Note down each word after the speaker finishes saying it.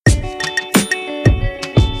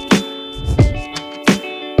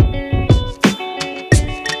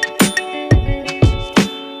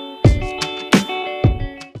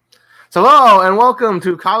Hello and welcome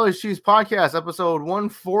to College Cheese Podcast, episode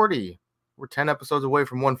 140. We're 10 episodes away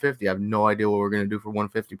from 150. I have no idea what we're going to do for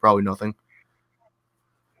 150. Probably nothing.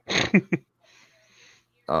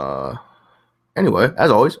 Anyway,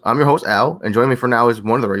 as always, I'm your host, Al, and joining me for now is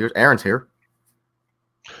one of the regulars. Aaron's here.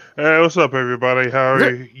 Hey, what's up, everybody? How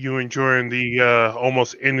are you enjoying the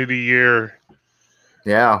almost end of the year?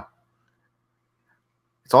 Yeah.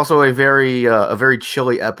 It's also a very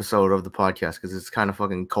chilly episode of the podcast because it's kind of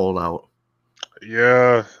fucking cold out.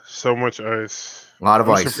 Yeah, so much ice. A lot of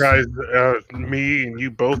I'm ice. surprised me and you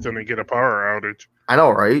both didn't get a power outage. I know,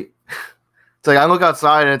 right? It's like I look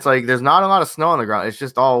outside and it's like there's not a lot of snow on the ground. It's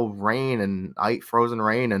just all rain and frozen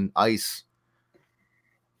rain and ice.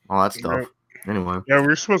 All that stuff. Yeah. Anyway. Yeah,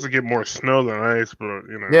 we're supposed to get more snow than ice, but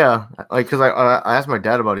you know. Yeah, like because I asked my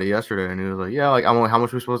dad about it yesterday, and he was like, "Yeah, like I'm like, how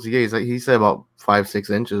much are we supposed to get?" He said about 5-6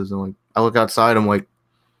 inches, and like I look outside, I'm like,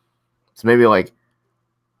 it's maybe like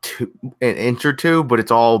an inch or two, but it's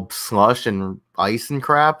all slush and ice and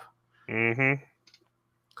crap. Mm-hmm.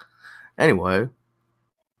 Anyway,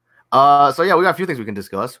 so yeah, we got a few things we can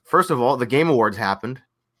discuss. First of all, the Game Awards happened.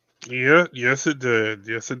 Yeah, yes it did.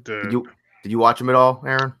 Yes it did. Did you watch them at all,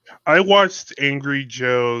 Aaron? I watched Angry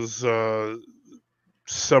Joe's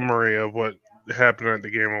summary of what happened at the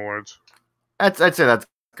Game Awards. I'd say that's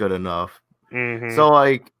good enough. Mm-hmm.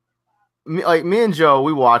 So me and Joe,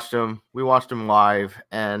 we watched them live,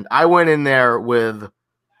 and I went in there with,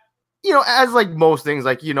 you know, as like most things,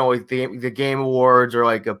 like, you know, like the Game Awards or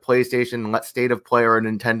like a PlayStation State of Play or a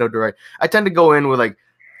Nintendo Direct. I tend to go in with like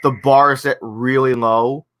the bar set really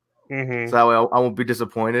low. Mm-hmm. So that way I won't be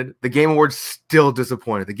disappointed. The Game Awards still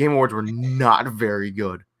disappointed. The Game Awards were not very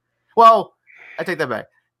good. Well, I take that back.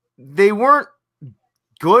 They weren't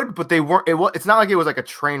good, but they weren't. It's not like it was like a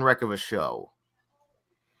train wreck of a show.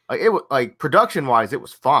 Like it was like production wise, it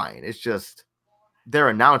was fine. It's just their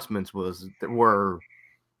announcements were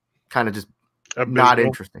kind of just not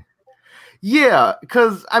interesting. Yeah,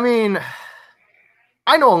 because I mean,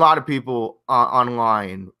 I know a lot of people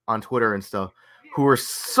online on Twitter and stuff who were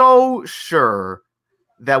so sure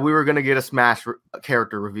that we were going to get a Smash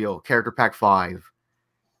character reveal, character pack 5.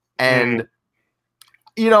 And,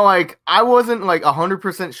 you know, like, I wasn't like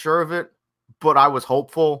 100% sure of it, but I was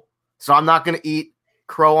hopeful. So I'm not going to eat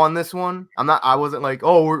crow on this one. I wasn't like,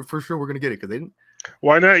 oh, for sure we're going to get it, because they didn't.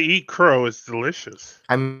 Why not eat crow? It's delicious.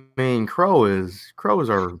 I mean, crows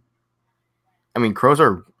are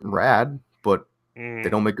rad, but they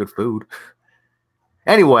don't make good food.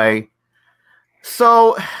 Anyway.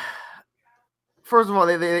 So, first of all,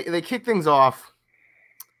 they kick things off.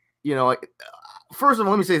 You know, like, first of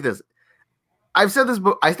all, let me say this. I've said this,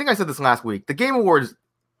 but I think I said this last week. The Game Awards,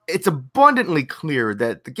 it's abundantly clear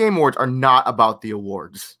that the Game Awards are not about the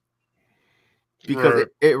awards. Because right.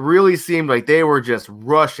 it really seemed like they were just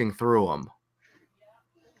rushing through them.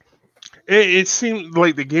 It seemed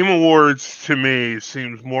like the Game Awards, to me,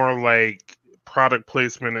 seems more like product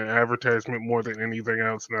placement and advertisement more than anything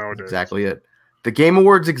else nowadays. Exactly it. The Game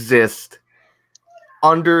Awards exist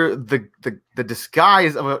under the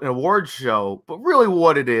disguise of an award show, but really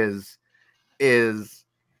what it is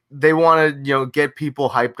they want to, you know, get people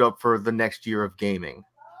hyped up for the next year of gaming.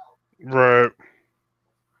 Right.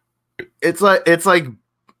 It's like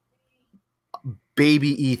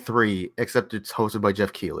Baby E3, except it's hosted by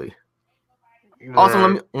Jeff Keighley. Right.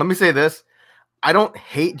 Also, let me say this: I don't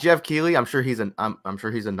hate Jeff Keighley. I'm sure he's a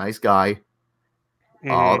nice guy.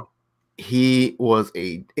 Mm-hmm. He was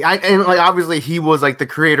obviously he was like the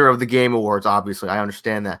creator of the Game Awards. Obviously, I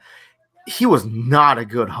understand that. He was not a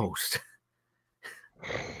good host.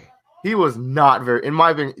 He was not very, in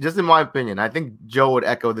my opinion, I think Joe would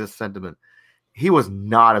echo this sentiment. He was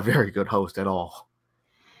not a very good host at all.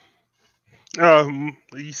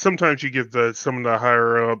 Sometimes you get some of the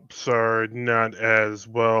higher ups are not as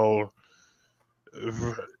well.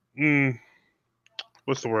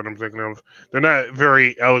 What's the word I'm thinking of? They're not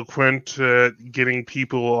very eloquent at getting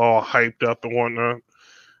people all hyped up and whatnot.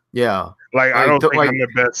 Yeah. Like I don't think I'm the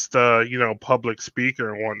best, public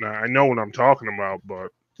speaker and whatnot. I know what I'm talking about,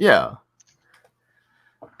 but yeah.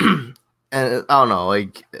 And I don't know,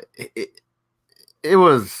 like it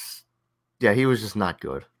was, yeah, he was just not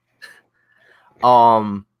good.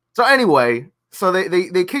 So anyway, so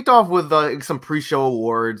they kicked off with some pre-show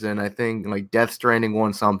awards, and I think like Death Stranding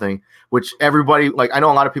won something, which everybody, like, I know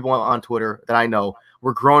a lot of people on Twitter that I know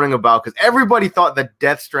were groaning about because everybody thought that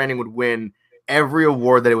Death Stranding would win every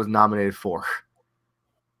award that it was nominated for.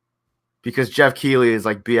 Because Jeff Keighley is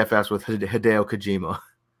like BFFs with Hideo Kojima.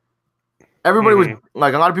 Everybody was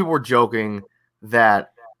like, a lot of people were joking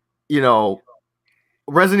that, you know,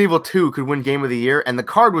 Resident Evil 2 could win Game of the Year, and the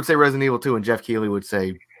card would say Resident Evil 2, and Jeff Keighley would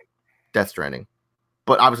say Death Stranding,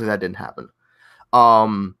 but obviously that didn't happen.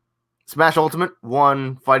 Smash Ultimate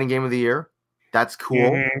won Fighting Game of the Year. That's cool.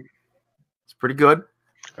 Mm-hmm. It's pretty good.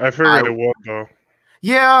 I figured it was though.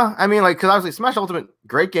 Yeah, I mean, like, because obviously Smash Ultimate,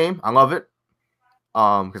 great game. I love it.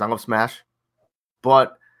 Because I love Smash.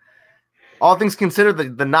 But all things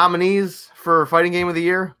considered, the nominees for Fighting Game of the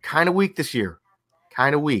Year, kind of weak this year.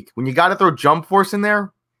 Kind of weak. When you got to throw Jump Force in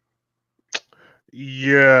there.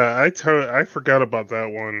 Yeah, I forgot about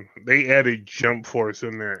that one. They added Jump Force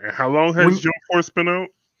in there. And how long has Jump Force been out?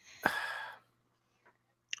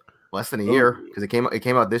 Less than a year, because it came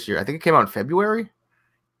out this year. I think it came out in February.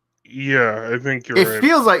 Yeah, I think you're right. It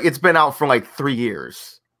feels like it's been out for like 3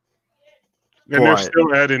 years. And they're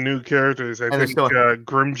still adding new characters. I think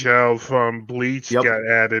Grimmjow from Bleach got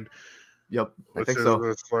added. Yep, I think so.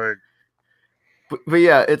 It's like, but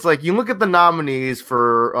yeah, it's like you look at the nominees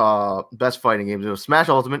for best fighting games. It was Smash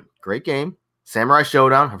Ultimate, great game. Samurai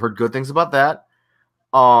Showdown, I've heard good things about that.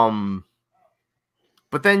 But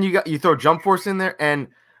then you throw Jump Force in there, and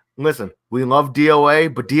listen, we love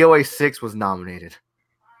DOA, but DOA 6 was nominated.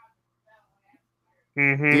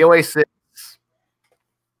 Mm-hmm. DOA 6,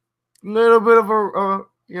 little bit of a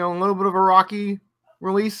rocky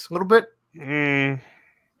release, a little bit.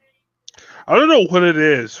 I don't know what it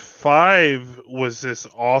is. 5 was just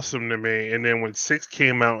awesome to me, and then when 6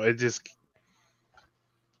 came out, it just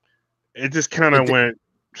kind of went.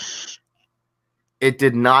 It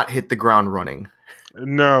did not hit the ground running.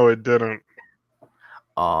 No, it didn't.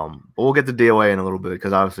 But we'll get to DOA in a little bit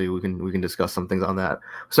because obviously we can discuss some things on that.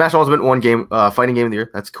 Smash Ultimate won fighting game of the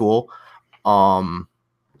year. That's cool.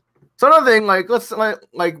 So another thing,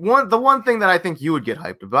 the one thing that I think you would get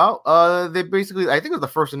hyped about, they basically, I think it was the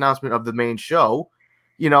first announcement of the main show.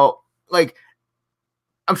 You know, like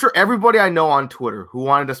I'm sure everybody I know on Twitter who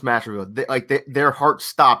wanted a Smash reveal, their heart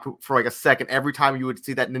stopped for like a second every time you would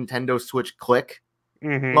see that Nintendo Switch click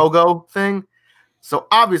logo thing. So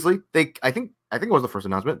obviously I think it was the first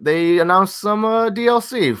announcement. They announced some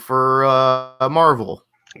DLC for Marvel.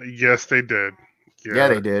 Yes, they did. Yeah,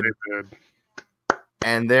 they did.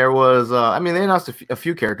 And there was, they announced a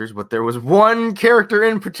few characters, but there was one character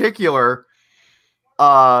in particular.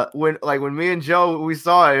 When me and Joe we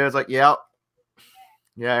saw it, it was like, yeah,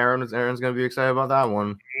 Aaron's gonna be excited about that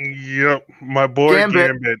one. Yep, my boy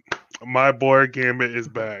Gambit. My boy Gambit is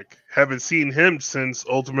back. Haven't seen him since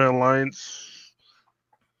Ultimate Alliance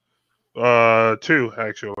 2,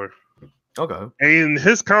 actually. Okay. And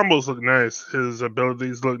his combos look nice. His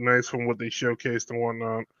abilities look nice from what they showcased and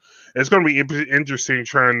whatnot. It's going to be interesting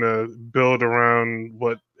trying to build around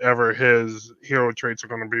whatever his hero traits are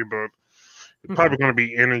going to be, but it's probably going to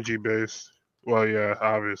be energy based. Well, yeah,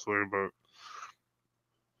 obviously, but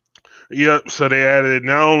yep. So they added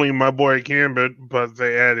not only my boy Gambit, but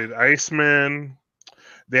they added Iceman.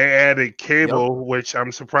 They added Cable, which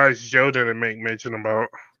I'm surprised Joe didn't make mention about.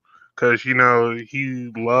 Because, he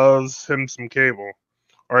loves him some Cable.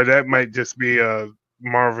 Or that might just be a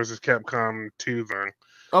Marvel vs. Capcom 2 thing.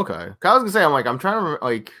 Okay. I was going to say, I'm trying to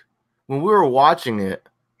remember, when we were watching it,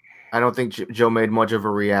 I don't think Joe made much of a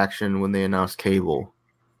reaction when they announced Cable.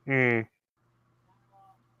 Hmm.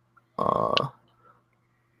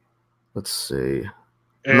 Let's see.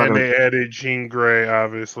 And they added Jean Grey,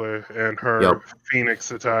 obviously, and her Phoenix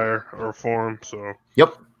attire or form. So.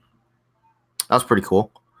 Yep. That was pretty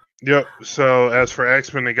cool. Yep. So as for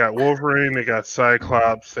X-Men, they got Wolverine, they got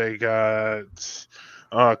Cyclops, they got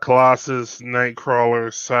Colossus,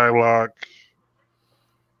 Nightcrawler, Psylocke.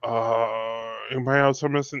 Anybody else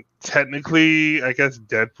I'm missing? Technically, I guess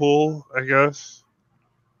Deadpool.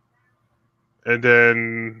 And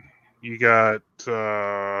then you got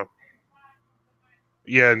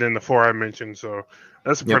and then the 4 I mentioned. So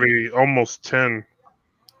that's pretty almost 10.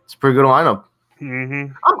 It's a pretty good lineup.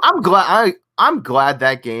 Mm-hmm. I'm glad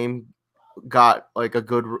that game got a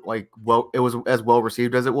good it was as well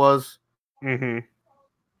received as it was. Mm-hmm.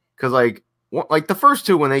 Because the first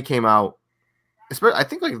 2 when they came out, especially I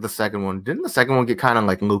think the second one, didn't the second one get kind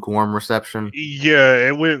of lukewarm reception? Yeah,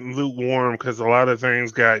 it went lukewarm because a lot of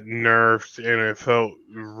things got nerfed and it felt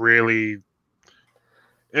really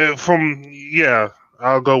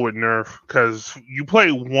I'll go with nerf because you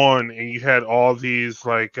play 1 and you had all these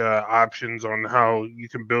options on how you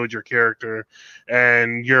can build your character,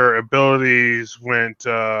 and your abilities went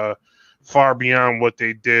far beyond what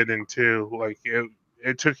they did in 2.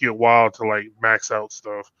 It took you a while to max out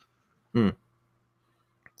stuff.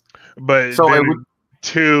 But so then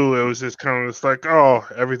 2, it was just kind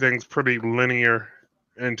of everything's pretty linear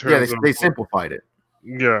in terms of they simplified it.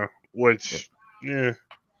 Yeah, which yeah.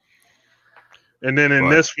 And then in But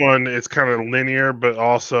this one, it's kind of linear, but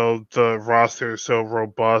also the roster is so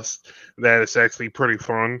robust that it's actually pretty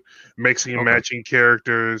fun. Mixing and okay, matching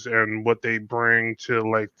characters and what they bring to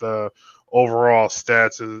like the overall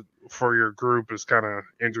stats for your group is kind of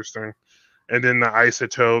interesting. And then the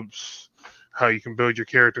isotopes, how you can build your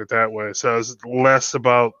character that way. So it's less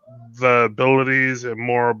about the abilities and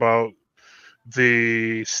more about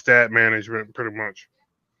the stat management, pretty much.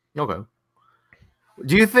 okay.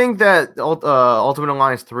 Do you think that Ultimate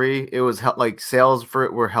Alliance 3 it was like sales for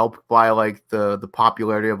it were helped by like the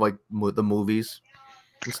popularity of like the movies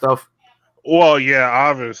and stuff? Well, yeah,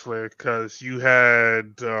 obviously, because you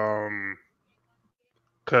had,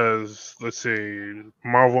 because let's see,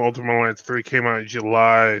 Marvel Ultimate Alliance 3 came out in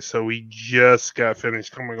July, so we just got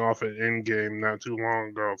finished coming off at Endgame not too long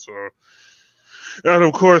ago. So, and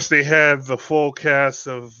of course, they had the full cast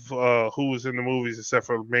of who was in the movies, except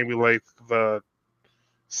for maybe like the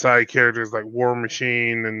side characters like War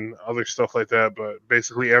Machine and other stuff like that. But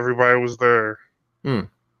basically, everybody was there. Hmm.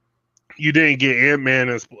 You didn't get Ant-Man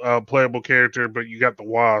as a playable character, but you got the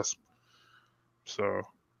Wasp. So.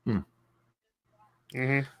 Hmm.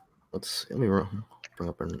 hmm Let me bring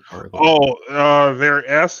up an article. Oh,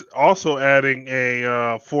 they're also adding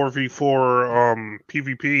a 4v4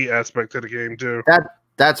 PvP aspect to the game too.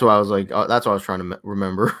 That's what I was like. That's what I was trying to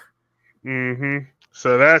remember.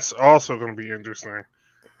 So that's also going to be interesting.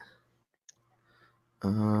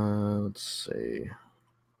 Let's see.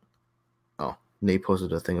 Oh, Nate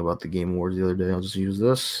posted a thing about the Game Awards the other day. I'll just use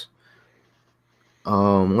this.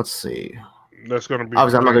 Let's see. That's going to be.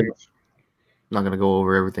 Obviously, I'm not gonna go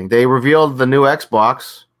over everything. They revealed the new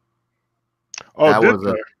Xbox. Oh, that did was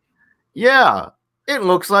they? Yeah, it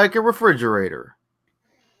looks like a refrigerator.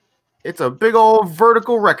 It's a big old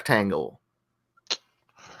vertical rectangle.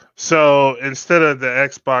 So instead of the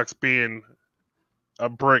Xbox being a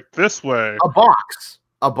brick this way, A box.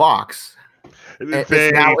 they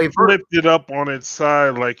flipped it up on its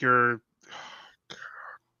side like you're.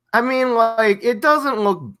 I mean, like it doesn't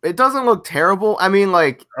look terrible. I mean,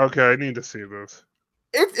 like Okay, I need to see this.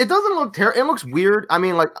 it doesn't look terrible. It looks weird. I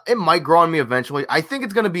mean, like it might grow on me eventually. I think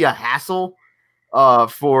it's gonna be a hassle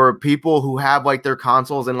for people who have like their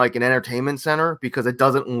consoles in like an entertainment center because it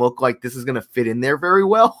doesn't look like this is gonna fit in there very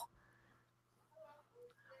well.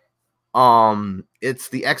 It's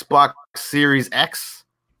the Xbox Series X,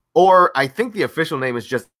 or I think the official name is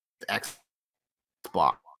just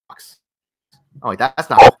Xbox. Oh, wait, that's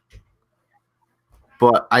not.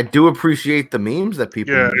 But I do appreciate the memes that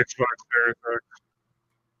people. Yeah, make. Xbox Series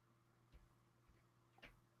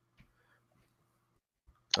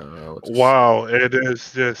X. Wow, it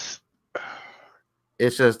is just.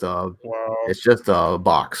 It's just a wow. It's just a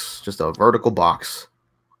box, just a vertical box.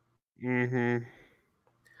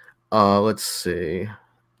 Let's see.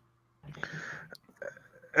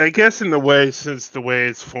 I guess in the way, since the way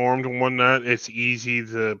it's formed and whatnot, it's easy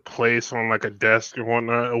to place on like a desk or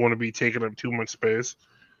whatnot. I want to be taking up too much space.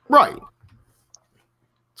 Right.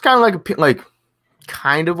 It's kind of like a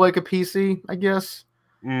PC, I guess.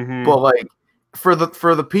 But like for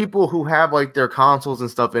the people who have like their consoles and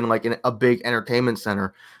stuff in like in a big entertainment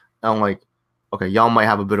center, I'm like, okay, y'all might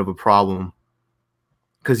have a bit of a problem.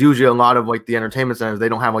 Because usually a lot of like the entertainment centers, they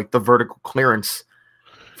don't have like the vertical clearance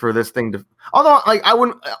for this thing to. Although I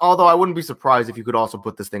wouldn't be surprised if you could also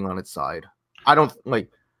put this thing on its side. I don't like.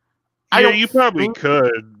 Yeah, you probably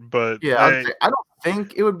could, but yeah, I don't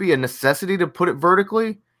think it would be a necessity to put it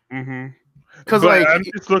vertically. Because like I'm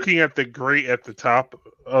just looking at the grate at the top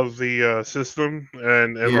of the system,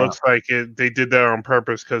 and it looks like they did that on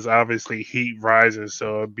purpose because obviously heat rises,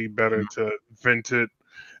 so it'd be better to vent it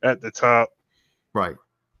at the top. Right.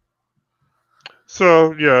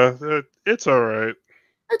 So yeah, it's all right.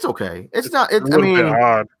 It's okay. It's not. a little bit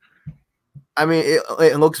odd. I mean,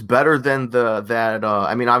 it looks better than that.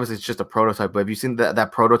 I mean, obviously it's just a prototype. But have you seen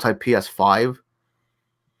that prototype PS5?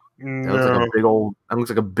 No. It looks like a big old. It looks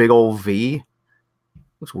like a big old V.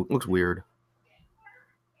 Looks weird.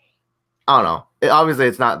 I don't know. Obviously,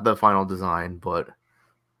 it's not the final design, but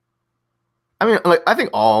I mean, like I think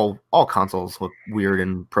all consoles look weird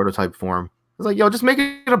in prototype form. It's like, yo, just make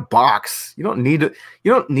it a box. You don't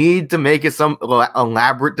need to make it some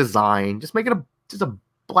elaborate design. Just make it just a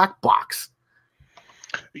black box.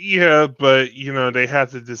 Yeah, but they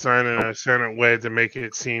have to design it in a certain way to make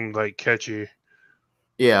it seem like catchy.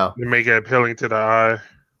 Yeah. To make it appealing to the eye.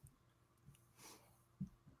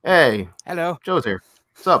 Hey. Hello. Joe's here.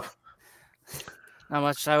 What's up? Not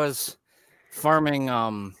much. I was farming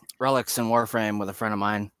Relics and Warframe with a friend of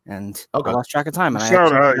mine, and Okay. I lost track of time, and I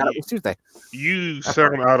Sound actually out- forgot it was Tuesday. You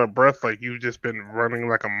sound out of breath like you've just been running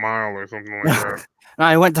like a mile or something like that. And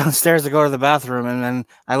I went downstairs to go to the bathroom, and then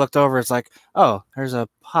I looked over. It's like, oh, there's a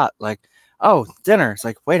pot. Like, oh, dinner. It's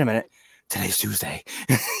like, wait a minute, today's Tuesday.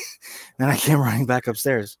 Then I came running back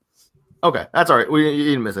upstairs. Okay, that's all right. You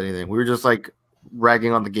didn't miss anything. We were just like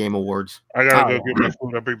ragging on the Game Awards. I gotta Oh. go get my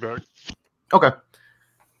food. I'll be back. Okay.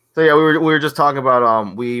 So yeah, we were just talking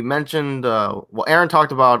about we mentioned well, Aaron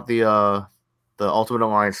talked about the Ultimate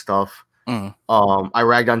Alliance stuff. Mm. I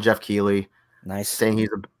ragged on Jeff Keighley, Nice. saying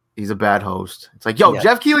he's a bad host. It's like, yo, Yeah.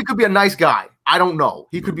 Jeff Keighley could be a nice guy. I don't know.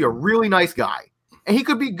 He could be a really nice guy, and he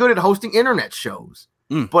could be good at hosting internet shows.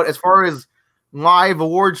 Mm. But as far as live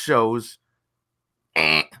award shows,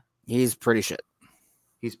 He's pretty shit.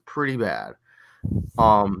 he's pretty bad.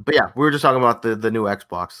 But yeah, we were just talking about the new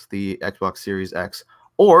Xbox, the Xbox Series X,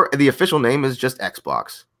 or the official name is just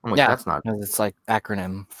Xbox. I'm like, Yeah. that's not It's like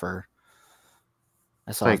acronym for.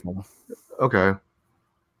 I saw Like- it. okay.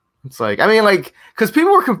 It's like, I mean, like, because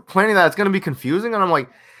people were complaining that it's going to be confusing, and I'm like,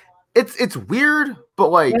 it's weird, but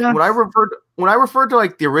like Yeah. when I referred to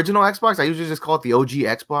like the original Xbox, I usually just call it the OG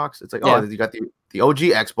Xbox. It's like, Yeah. oh, you got the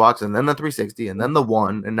OG Xbox, and then the 360, and then the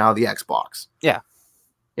One, and now the Xbox. Yeah.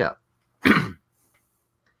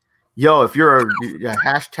 Yo, if you're a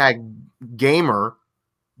hashtag gamer,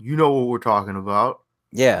 you know what we're talking about.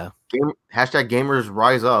 Yeah. Hashtag gamers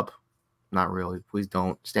rise up. Not really. Please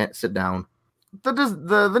don't sit down. The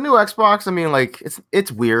new Xbox. I mean, like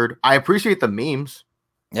it's weird. I appreciate the memes.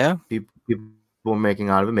 Yeah. People are making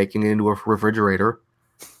out of it, making it into a refrigerator.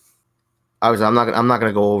 I'm not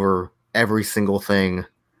gonna go over every single thing.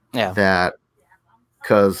 Yeah. That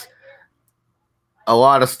because a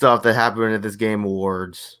lot of stuff that happened at this Game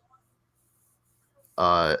Awards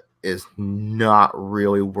is not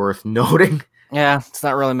really worth noting. Yeah. It's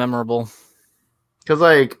not really memorable. Because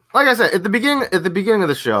like I said at the beginning of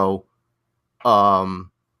the show,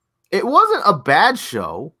 it wasn't a bad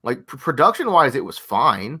show. Like production wise, it was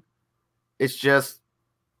fine. It's just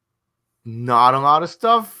not a lot of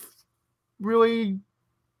stuff really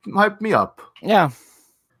hyped me up. Yeah.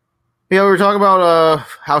 Yeah, we were talking about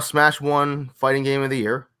how Smash won Fighting Game of the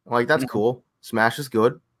Year. Like that's Mhm. cool. Smash is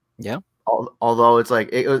good. Yeah. Although it's like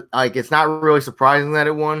it's not really surprising that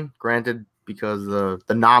it won. Granted, because the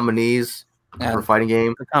nominees Yeah. for Fighting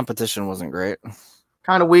Game The competition wasn't great.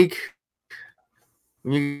 kind of weak.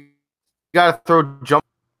 You gotta throw jump.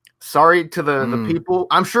 Sorry to the people.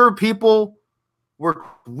 I'm sure people work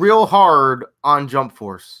real hard on Jump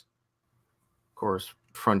Force. Of course,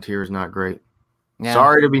 Frontier is not great. Yeah.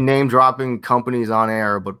 Sorry to be name dropping companies on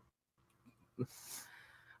air, but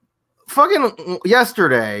fucking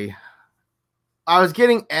yesterday, I was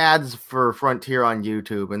getting ads for Frontier on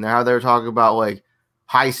YouTube, and how they were talking about like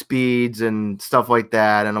high speeds and stuff like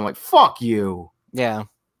that, and I'm like, fuck you. Yeah.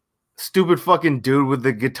 Stupid fucking dude with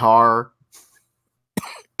the guitar.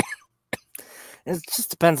 It just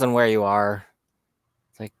depends on where you are.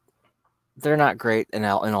 It's like they're not great in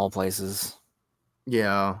all places.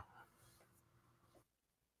 Yeah.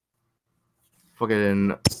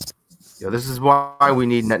 Fucking. Yeah, this is why we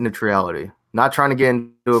need net neutrality. Not trying to get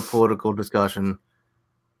into a political discussion,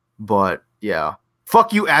 but yeah.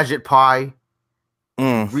 Fuck you, Ajit Pie.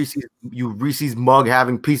 You Reese's mug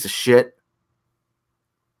having piece of shit.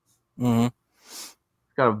 Mm-hmm.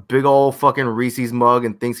 Got a big old fucking Reese's mug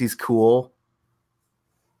and thinks he's cool.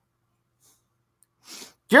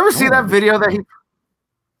 Did you ever see that video that he? Did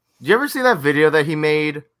you ever see that video that he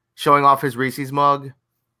made showing off his Reese's mug?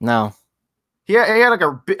 No. He had like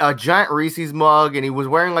a giant Reese's mug, and he was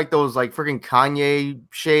wearing like those like freaking Kanye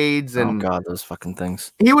shades, and Oh god, those fucking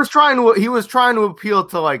things. he was trying to appeal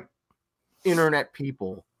to like internet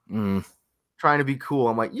people, trying to be cool.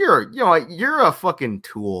 I'm like, you're a fucking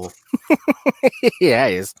tool. Yeah,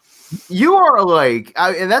 he is. You are like,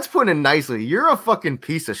 and that's putting it nicely. You're a fucking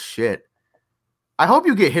piece of shit. I hope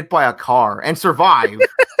you get hit by a car and survive.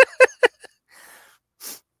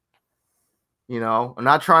 You know, I'm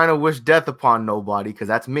not trying to wish death upon nobody because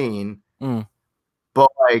that's mean. But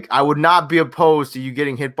like, I would not be opposed to you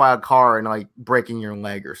getting hit by a car and like breaking your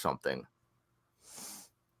leg or something.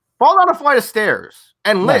 Fall down a flight of stairs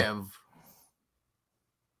and live.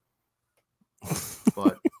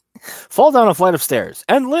 But fall down a flight of stairs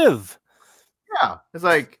and live. Yeah, it's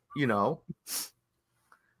like,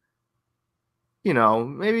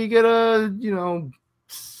 maybe get a,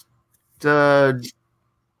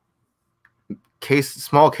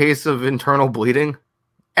 small case of internal bleeding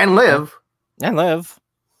and live. And live.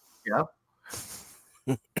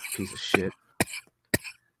 Yeah. Piece of shit.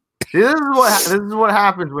 This is what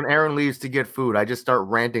happens when Aaron leaves to get food. I just start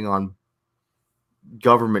ranting on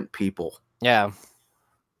government people. Yeah.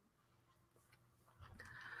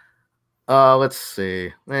 Let's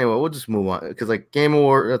see. Anyway, we'll just move on because like Game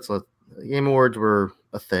Awards were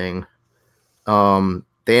a thing.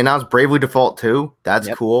 They announced Bravely Default 2. That's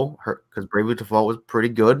cool because Bravely Default was pretty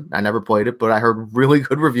good. I never played it, but I heard really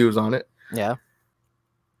good reviews on it. Yeah.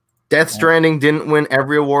 Death Stranding didn't win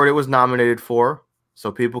every award it was nominated for, so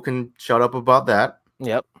people can shut up about that.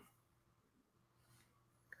 Yep.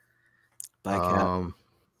 Bye, Cat.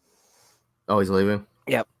 Oh, he's leaving?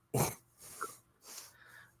 Yep.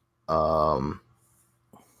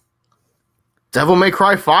 Devil May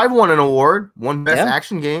Cry 5 won an award, won Best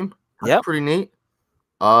Action Game. That's pretty neat.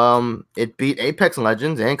 It beat Apex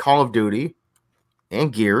Legends and Call of Duty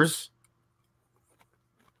and Gears.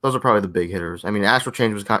 Those are probably the big hitters. I mean, Astral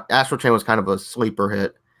Chain was kind of a sleeper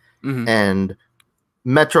hit, and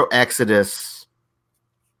Metro Exodus.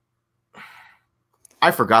 I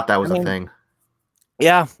forgot that was a thing.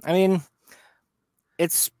 Yeah, I mean,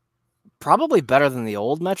 it's probably better than the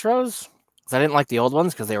old Metros. Because I didn't like the old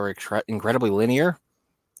ones because they were incredibly linear.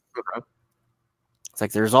 Okay. It's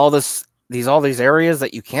like there's all these areas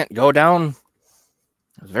that you can't go down.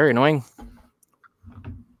 It was very annoying.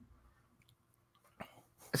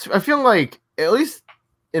 I feel like at least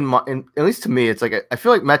to me, it's like I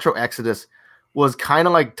feel like Metro Exodus was kind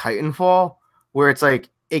of like Titanfall, where it's like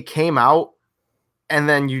it came out and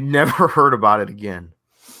then you never heard about it again.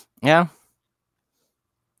 Yeah.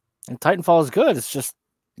 And Titanfall is good. It's just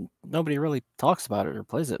nobody really talks about it or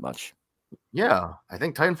plays it much. Yeah, I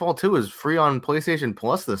think Titanfall 2 is free on PlayStation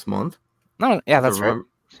Plus this month. No, yeah, that's right.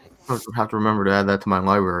 I have to remember to add that to my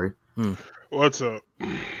library. What's up?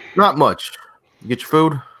 Not much. You get your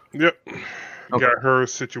food? Yep. Got her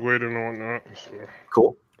situated and whatnot. So.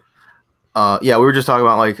 Cool. Yeah, we were just talking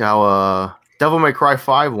about like how Devil May Cry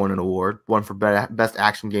 5 won an award, one for best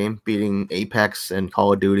action game, beating Apex and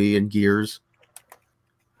Call of Duty and Gears.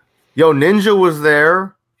 Yo, Ninja was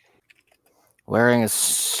there. Wearing a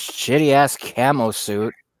shitty ass camo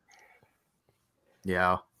suit.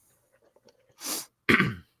 Yeah.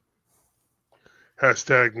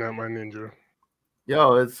 Hashtag not my ninja.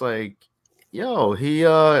 Yo, it's like, he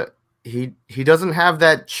doesn't have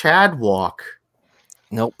that Chad walk.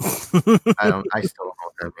 Nope. I still don't know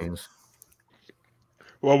what that means.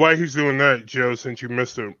 Well, while he's doing that, Joe, since you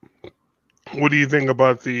missed it, what do you think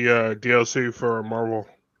about the DLC for Marvel?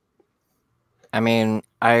 I mean,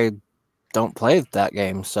 I don't play that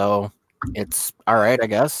game, so it's all right, I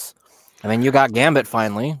guess. I mean, you got Gambit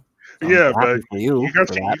finally. Yeah, but you got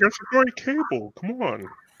some great Cable. Come on.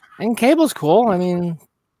 And Cable's cool. I mean,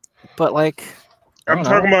 but like, I'm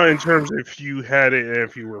talking about in terms of if you had it and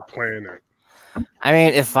if you were playing it. I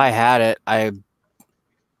mean, if I had it, I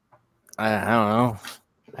don't know.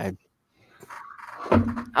 I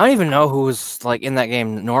don't even know who's like in that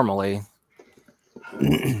game normally.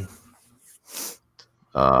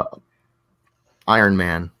 Iron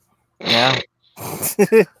Man. Yeah.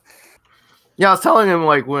 Yeah, I was telling him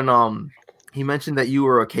like when he mentioned that you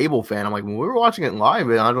were a Cable fan. I'm like, when we were watching it live,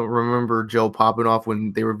 and I don't remember Joe popping off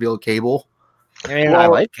when they revealed Cable. I mean, I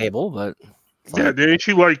like Cable, but yeah, didn't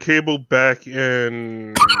you like Cable back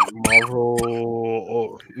in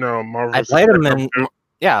Marvel? No, Marvel. I played him in.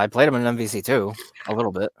 Yeah, I played him in MVC too, a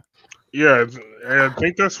little bit. Yeah, I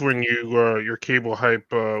think that's when your Cable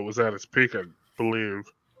hype was at its peak, I believe.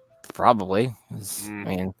 Probably. I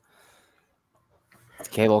mean,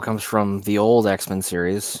 Cable comes from the old X-Men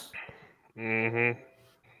series. Mm-hmm.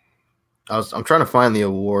 I'm trying to find the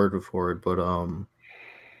award for it, but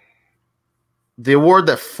the award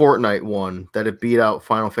that Fortnite won that it beat out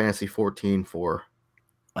Final Fantasy 14 for.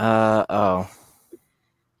 That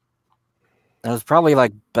was probably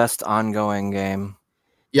like best ongoing game.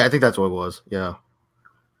 Yeah, I think that's what it was. Yeah.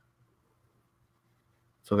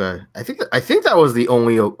 It's okay. I think that was the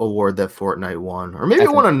only award that Fortnite won, or maybe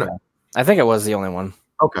it won I think it was the only one.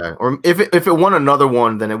 Okay, or if it won another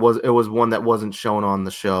one, then it was one that wasn't shown on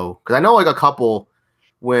the show. Because I know like a couple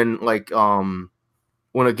when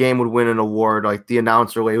a game would win an award, like the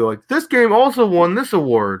announcer would be like, this game also won this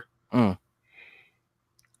award.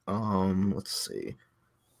 Let's see.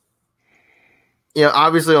 Yeah,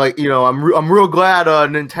 obviously, like I'm real glad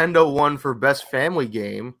Nintendo won for best family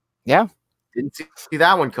game. Yeah, didn't see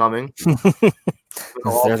that one coming.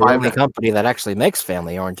 They're the only company that actually makes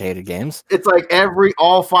family-oriented games. It's like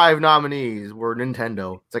all 5 nominees were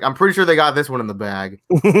Nintendo. It's like I'm pretty sure they got this one in the bag.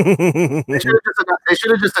 They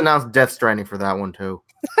should have just announced Death Stranding for that one too.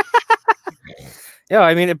 Yeah,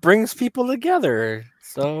 I mean it brings people together.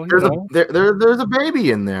 So there's a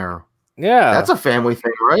baby in there. Yeah, That's a family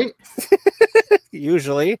thing, right?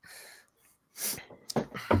 usually.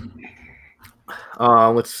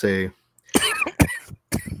 Let's see.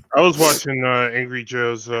 I was watching Angry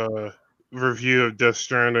Joe's review of Death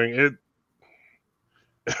Stranding.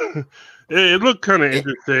 It looked kind of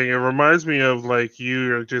interesting. It reminds me of like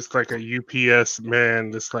you're just like a UPS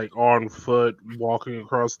man that's like on foot walking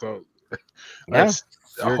across Yeah,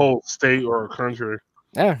 a whole state or a country.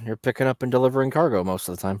 Yeah, you're picking up and delivering cargo most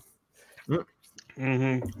of the time.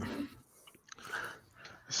 Mm-hmm.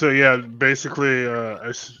 So yeah, basically,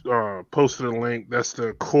 I posted a link. That's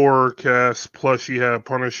the core cast. Plus, you have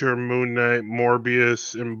Punisher, Moon Knight,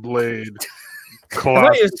 Morbius, and Blade. I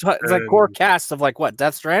thought it's like core cast of like what?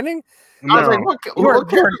 Death Stranding? No, I was like, what You're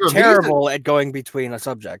characters are terrible at going between the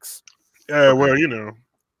subjects. Yeah, well, you know.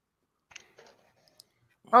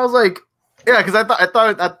 I was like, yeah, because I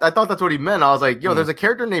thought that's what he meant. I was like, yo, there's a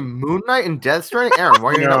character named Moon Knight in Death Stranding. Aaron,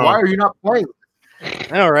 why are you not playing?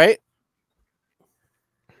 All right.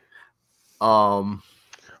 Oh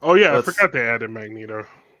yeah, I forgot they added Magneto.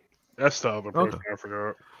 That's the other person I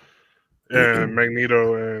forgot. And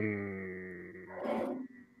Magneto and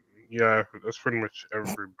yeah, that's pretty much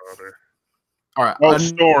everybody. All right. Oh,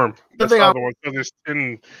 Storm. That's the other I'm- one. So there's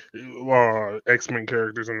 10 X-Men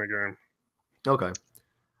characters in the game. Okay.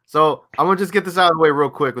 So I'm gonna just get this out of the way real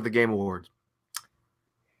quick with the Game Awards.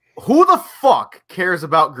 Who the fuck cares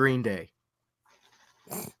about Green Day?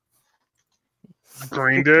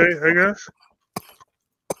 Green Day, I guess.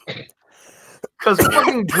 Because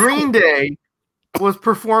fucking Green Day was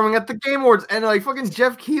performing at the Game Awards, and like fucking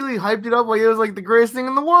Jeff Keighley hyped it up like it was like the greatest thing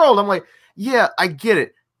in the world. I'm like, yeah, I get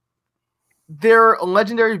it. They're a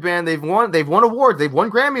legendary band. They've won awards. They've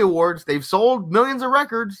won Grammy Awards. They've sold millions of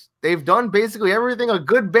records. They've done basically everything a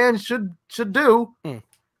good band should do.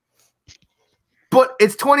 But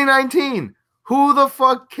it's 2019. Who the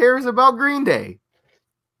fuck cares about Green Day?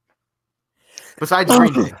 Besides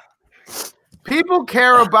Green Day. People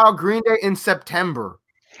care about Green Day in September.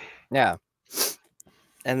 Yeah.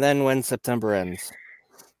 And then when September ends.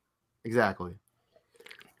 Exactly.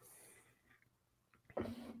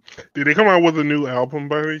 Did they come out with a new album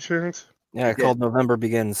by any chance? Yeah, it's called November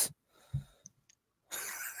Begins.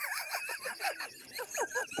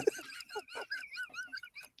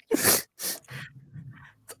 It's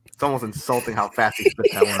almost insulting how fast he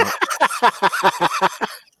spit that one out.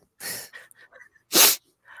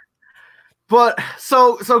 But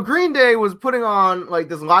so Green Day was putting on like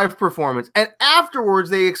this live performance, and afterwards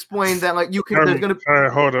they explained that like you can there's gonna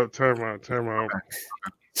hold up, time out.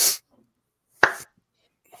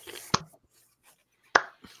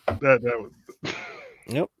 That was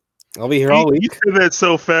Yep. I'll be here all week. You said that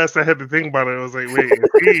so fast I had to think about it. I was like, wait,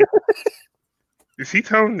 is he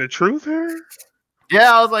telling the truth here?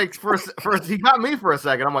 Yeah, I was like, first he got me for a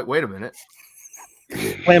second. I'm like, wait a minute.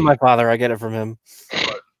 Blame my father. I get it from him.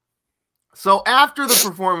 So after the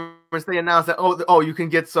performance, they announced that you can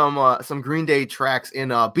get some Green Day tracks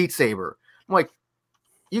in Beat Saber. I'm like,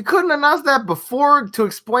 you couldn't announce that before to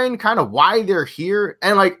explain kind of why they're here,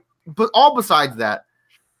 and like, but all besides that,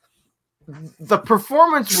 the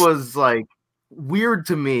performance was like weird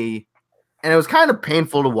to me, and it was kind of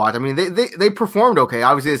painful to watch. I mean, they performed okay.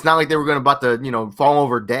 Obviously, it's not like they were about to fall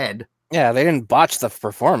over dead. Yeah, they didn't botch the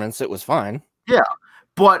performance. It was fine. Yeah,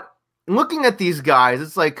 but looking at these guys,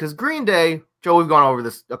 it's like, because Green Day, Joe, we've gone over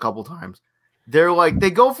this a couple times. They're like,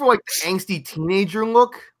 they go for like the angsty teenager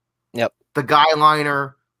look. Yep. The guy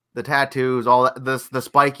liner, the tattoos, all that, the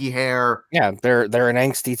spiky hair. Yeah, they're an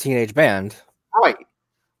angsty teenage band. Right.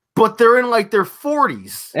 But they're in like their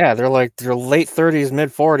 40s. Yeah, they're like their late 30s, mid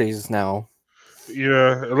 40s now.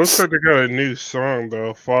 Yeah, it looks like they got a new song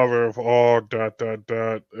though, Father of All ... and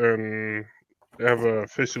they have an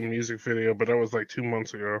official music video, but that was like 2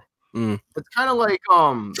 months ago. It's kind of like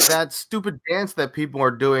that stupid dance that people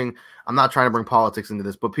are doing. I'm not trying to bring politics into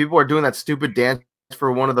this, but people are doing that stupid dance for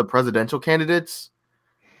one of the presidential candidates,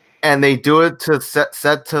 and they do it to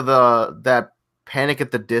set to that Panic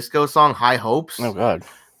at the Disco song, High Hopes. Oh God.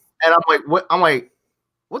 And I'm like, what?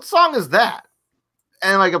 What song is that?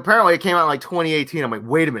 And like, apparently it came out in like 2018. I'm like,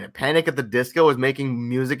 wait a minute, Panic at the Disco is making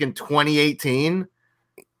music in 2018.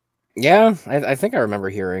 Yeah, I think I remember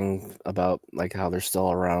hearing about like how they're still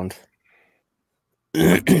around.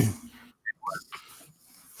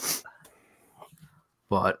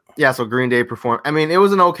 But yeah, so Green Day performed. I mean, it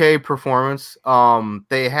was an okay performance.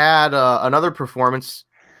 They had another performance.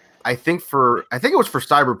 I think it was for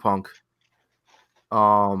Cyberpunk.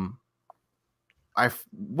 What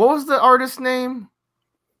was the artist's name?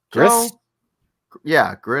 Gris? Joe?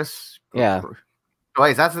 Yeah, Gris. Yeah.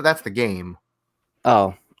 Wait, that's the game.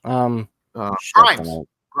 Oh, Grimes.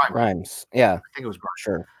 Rhymes. Yeah, I think it was Grimes.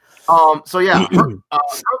 sure. So yeah, her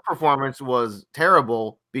performance was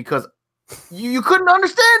terrible because you couldn't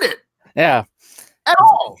understand it Yeah, at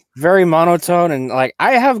all. very monotone, and like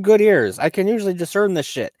I have good ears. I can usually discern this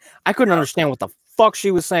shit. I couldn't understand what the fuck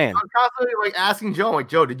she was saying. I'm constantly like asking Joe, like,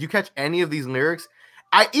 Joe, did you catch any of these lyrics?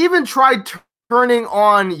 I even tried turning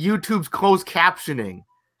on YouTube's closed captioning.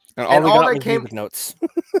 And all all that was came- music notes.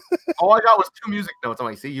 All I got was 2 music notes. I'm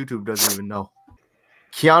like, see, YouTube doesn't even know.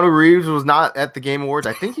 Keanu Reeves was not at the Game Awards.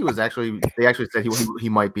 I think he was actually. They actually said he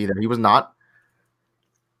might be there. He was not.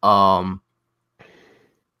 And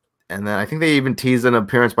then I think they even teased an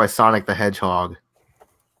appearance by Sonic the Hedgehog,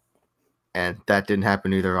 and that didn't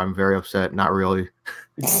happen either. I'm very upset. Not really.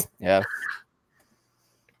 Yeah.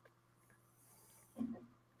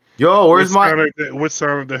 Yo, where's What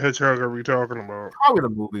Sonic the Hedgehog are we talking about? Probably the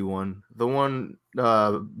movie one. The one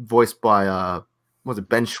voiced by was it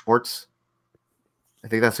Ben Schwartz? I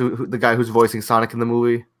think that's who the guy who's voicing Sonic in the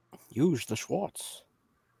movie. Use the Schwartz.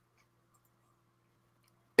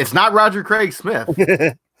 It's not Roger Craig Smith.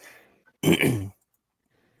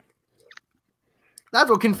 That's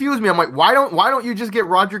what confused me. I'm like, why don't you just get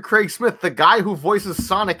Roger Craig Smith, the guy who voices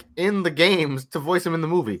Sonic in the games, to voice him in the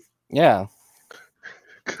movie? Yeah.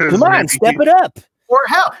 Come on, step it up. Or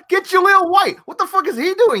hell, get Jaleel White. What the fuck is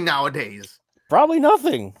he doing nowadays? Probably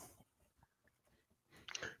nothing.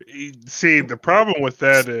 See, the problem with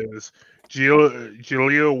that is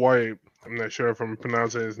Jaleel White. I'm not sure if I'm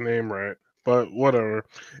pronouncing his name right, but whatever.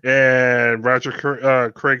 And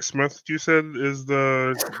Roger Craig Smith, you said, is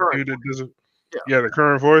the dude that does it. Yeah, the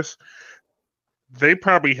current voice. They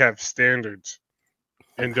probably have standards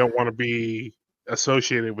and don't want to be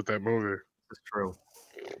associated with that movie. That's true.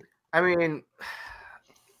 I mean,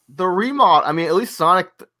 the remodel. I mean, at least Sonic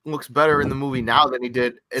looks better in the movie now than he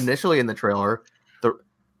did initially in the trailer.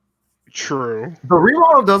 True. The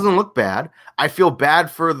remodel doesn't look bad. I feel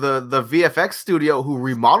bad for the VFX studio who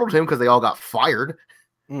remodeled him because they all got fired.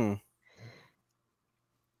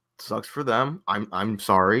 Sucks for them. I'm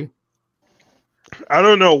sorry. I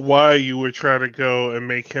don't know why you would try to go and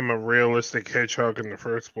make him a realistic hedgehog in the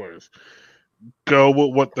first place. Go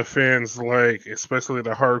with what the fans like, especially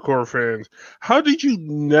the hardcore fans. How did you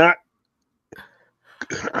not?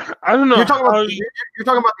 I don't know. You're talking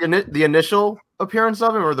about the initial appearance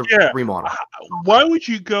of him or the remodel? Why would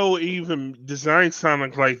you go even design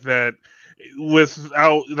Sonic like that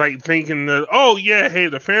without like thinking that, oh yeah, hey,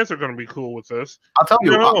 the fans are going to be cool with this? I'll tell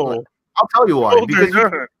you. No. I'll tell you why. Because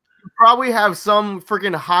you probably have some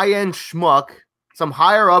freaking high-end schmuck, some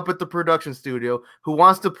higher up at the production studio, who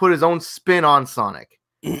wants to put his own spin on Sonic.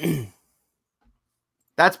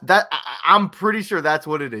 I'm pretty sure that's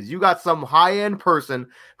what it is. You got some high-end person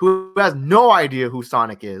who has no idea who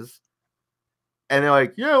Sonic is, and they're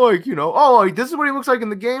like, yeah, like, you know, oh, like, this is what he looks like in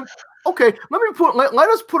the game. Okay, let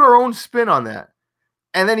us put our own spin on that.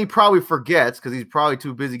 And then he probably forgets because he's probably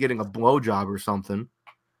too busy getting a blowjob or something.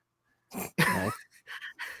 Nice.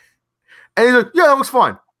 And he's like, yeah, that looks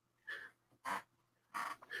fine.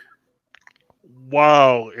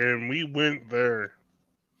 Wow, and we went there.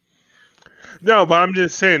 No, but I'm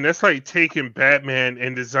just saying, that's like taking Batman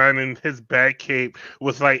and designing his bat cape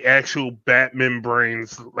with like actual Batman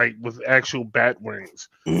brains, like with actual bat wings.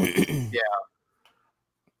 Yeah.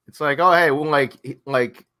 It's like, oh, hey, well, like,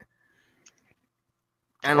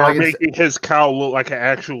 and or like making his cowl look like an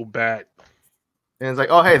actual bat. And it's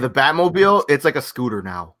like, oh, hey, the Batmobile, it's like a scooter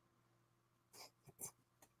now.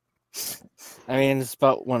 I mean, it's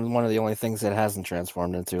about one of the only things it hasn't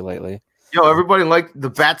transformed into lately. Yo, everybody liked the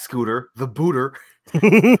Bat Scooter, the Booter.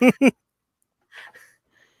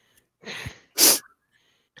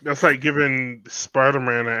 That's like giving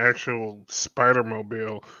Spider-Man an actual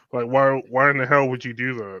Spider-Mobile. Like, why in the hell would you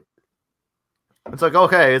do that? It's like,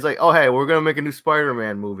 okay, it's like, oh, hey, we're gonna make a new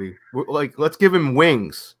Spider-Man movie. Let's give him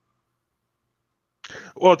wings.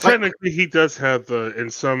 Well, technically, he does have in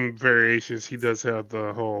some variations, he does have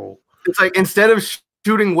the whole. It's like instead of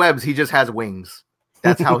shooting webs, he just has wings.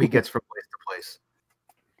 That's how he gets from place to place.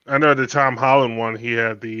 I know the Tom Holland one, he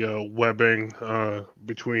had the webbing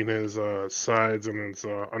between his sides and his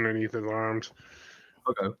underneath his arms.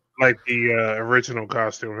 Okay. Like the original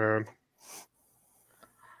costume had.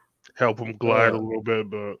 Help him glide a little bit,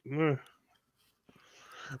 but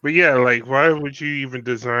yeah, like, why would you even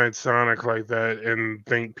design Sonic like that and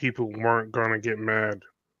think people weren't gonna get mad?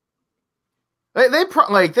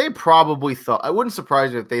 They probably thought. I wouldn't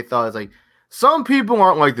surprise me if they thought it's like some people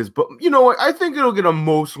aren't like this, but you know what? I think it'll get a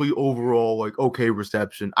mostly overall like okay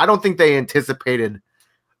reception. I don't think they anticipated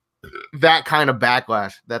that kind of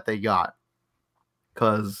backlash that they got.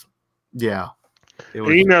 Cause yeah, It And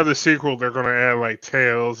was. you know the sequel, they're gonna add like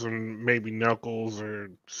Tails and maybe Knuckles or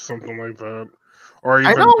something like that, or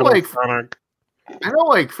I even know, Little like Sonic.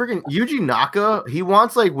 freaking Yuji Naka. He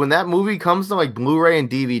wants like when that movie comes to like Blu-ray and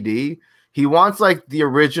DVD, he wants like the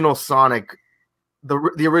original Sonic,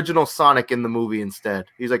 the original Sonic in the movie instead.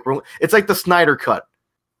 He's like, it's like the Snyder cut.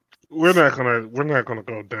 We're not gonna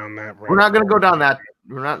go down that road. We're not gonna go down that.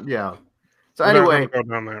 We're not. Yeah. So We're anyway, not gonna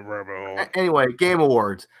go down that rabbit hole. anyway, Game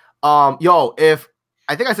Awards. Yo, if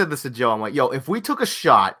I think I said this to Joe, I'm like, yo, if we took a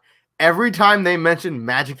shot every time they mentioned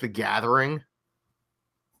Magic the Gathering,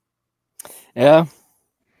 Yeah.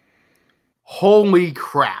 holy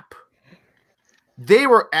crap. They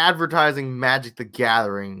were advertising Magic the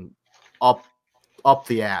Gathering up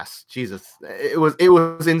the ass. Jesus. It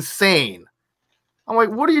was insane. I'm like,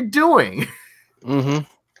 what are you doing? Mm-hmm.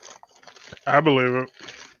 I believe it.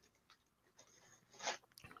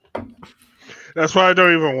 That's why I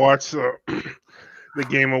don't even watch the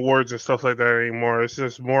Game Awards and stuff like that anymore. It's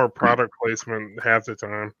just more product placement half the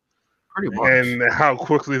time. Pretty much. And how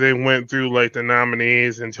quickly they went through like the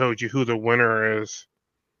nominees and told you who the winner is.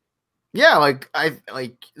 Yeah,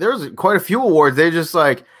 there's quite a few awards. They just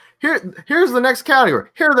like, here's the next category.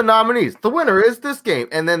 Here are the nominees. The winner is this game,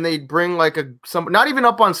 and then they bring like not even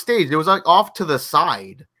up on stage. It was like off to the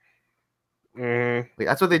side. Mm-hmm. Like,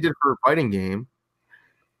 that's what they did for a fighting game.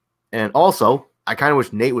 And also, I kind of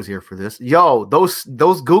wish Nate was here for this. Yo, those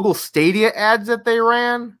Google Stadia ads that they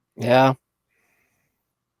ran. Yeah.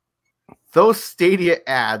 Those Stadia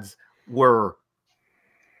ads were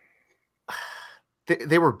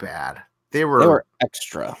they were bad. They were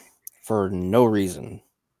extra for no reason.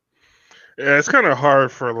 Yeah, it's kind of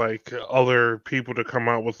hard for like other people to come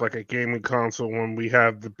out with like a gaming console when we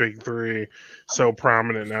have the big three so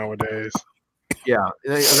prominent nowadays. Yeah,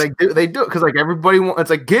 they do because like everybody wants. It's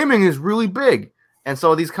like gaming is really big, and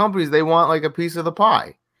so these companies they want like a piece of the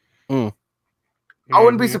pie. Mm. I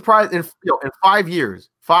wouldn't be surprised in 5 years.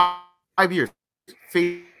 5 years,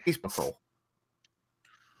 Facebook.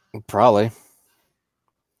 Probably.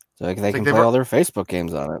 So they like can they've play all their Facebook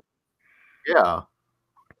games on it. Yeah.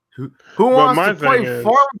 Who wants my to play thing is-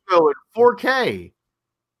 Farmville in 4K?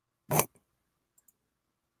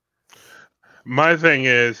 My thing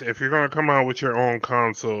is, if you're going to come out with your own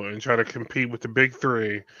console and try to compete with the big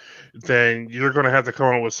three, then you're going to have to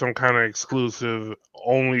come out with some kind of exclusive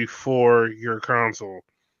only for your console.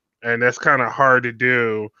 And that's kind of hard to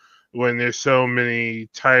do when there's so many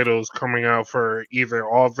titles coming out for either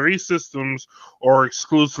all three systems or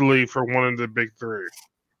exclusively for one of the big three.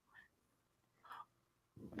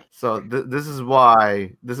 So this is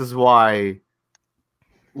why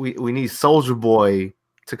we need Soldier Boy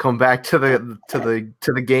to come back to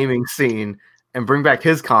the gaming scene and bring back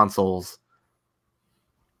his consoles.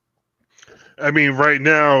 I mean, right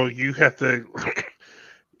now you have to.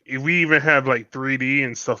 We even have like 3D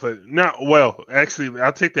and stuff like actually,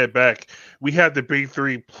 I'll take that back. We have the big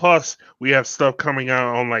three plus we have stuff coming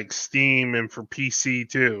out on like Steam and for PC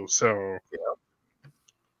too. So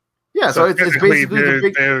yeah, so it's basically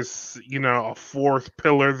there's a fourth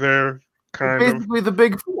pillar there. Basically the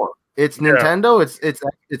big four. It's Nintendo,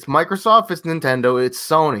 it's Microsoft, it's Nintendo, it's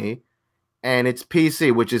Sony, and it's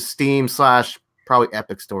PC, which is Steam / probably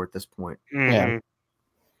Epic Store at this point. Mm-hmm.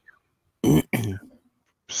 Yeah.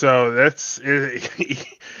 So that's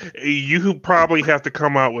you probably have to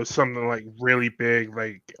come out with something like really big,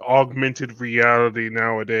 like augmented reality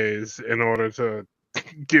nowadays, in order to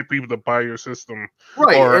get people to buy your system,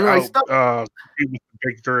 right? Or and like compete with the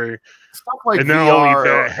big three. Stuff like and not VR, only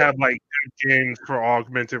that, have like games for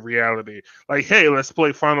augmented reality. Like, hey, let's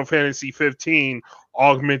play Final Fantasy 15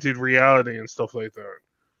 augmented reality and stuff like that.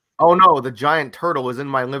 Oh no, the giant turtle is in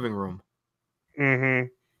my living room. Mm-hmm.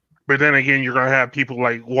 But then again, you're gonna have people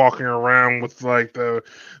like walking around with like the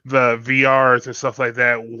VRs and stuff like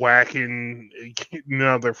that, whacking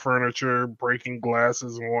their furniture, breaking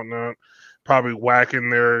glasses and whatnot, probably whacking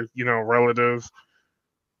their relatives.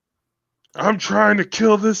 I'm trying to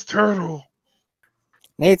kill this turtle.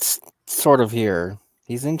 Nate's sort of here.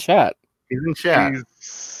 He's in chat. He's in chat.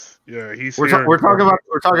 We're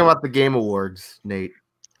talking about the Game Awards, Nate.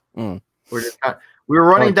 Mm. We were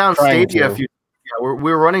running down Stadia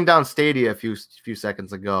we were running down Stadia a few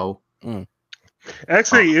seconds ago. Mm.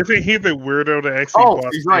 Actually, isn't he the weirdo that actually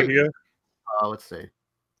bought Stadia? Right. Let's see.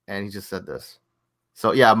 And he just said this.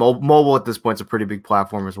 So yeah, mobile at this point is a pretty big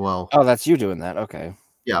platform as well. Oh, that's you doing that. Okay.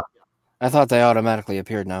 Yeah. I thought they automatically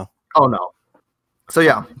appeared now. Oh no. So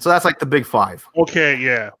yeah, so that's like the big five. Okay,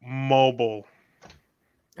 yeah, mobile.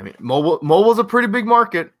 I mean, mobile's a pretty big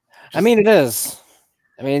market. I mean, it is.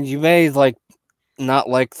 I mean, you may not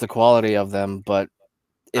like the quality of them, but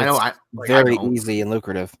it's I very don't. easy and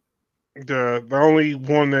lucrative. The only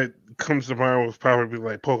one that comes to mind was probably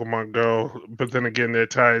like Pokemon Go, but then again, that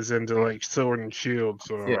ties into like Sword and Shield.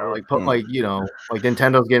 So Yeah, like put like like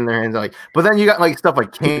Nintendo's getting their hands like, but then you got like stuff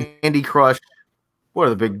like Candy Crush. What are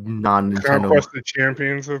the big non-Nintendo? Conquest of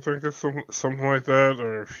Champions, I think it's something like that,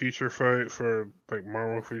 or Future Fight for like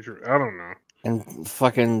Marvel Future. I don't know. And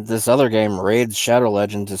fucking this other game, Raid Shadow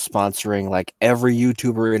Legends, is sponsoring like every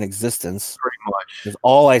YouTuber in existence. Pretty much. Because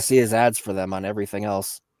all I see is ads for them on everything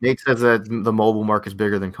else. Nate says that the mobile market is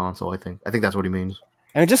bigger than console. I think that's what he means.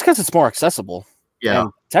 I mean, just because it's more accessible. Yeah,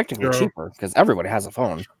 And technically Yeah. cheaper, because everybody has a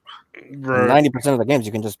phone. Right. 90% of the games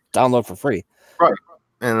you can just download for free.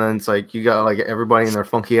 and then it's like you got like everybody and their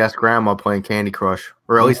funky ass grandma playing Candy Crush,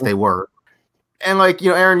 or at least they were. And like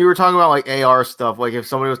Aaron, you were talking about like AR stuff. Like if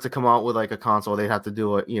somebody was to come out with like a console, they'd have to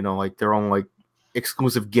do it, like their own like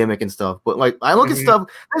exclusive gimmick and stuff. But like I look at stuff.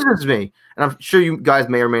 This is me, and I'm sure you guys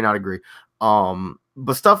may or may not agree.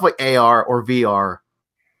 But stuff like AR or VR,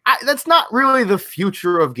 that's not really the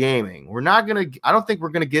future of gaming. I don't think we're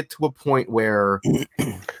gonna get to a point where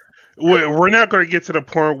We're not going to get to the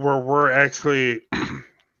point where we're actually.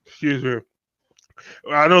 Excuse me.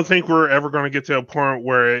 I don't think we're ever going to get to a point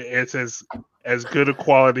where it's as good a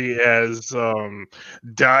quality as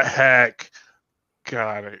Dot Hack.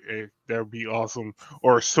 God, that would be awesome.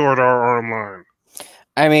 Or Sword Art Online.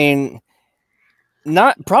 I mean,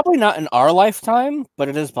 probably not in our lifetime, but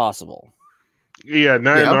it is possible. Yeah,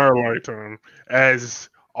 not in our lifetime. As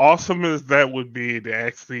awesome as that would be to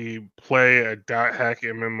actually play a Dot Hack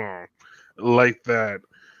MMO like that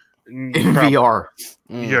in VR.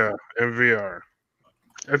 Yeah, in VR.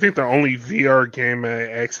 I think the only VR game I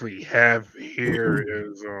actually have here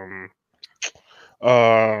is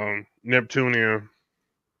Neptunia.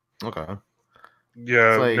 Okay.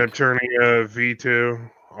 Yeah, like, Neptunia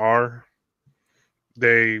V2R.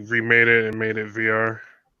 They remade it and made it VR.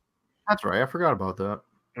 That's right. I forgot about that.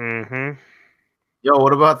 Mm-hmm. Yo,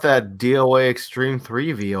 what about that DOA Extreme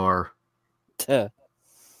 3 VR?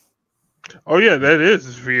 Oh yeah, that is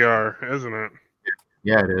VR, isn't it?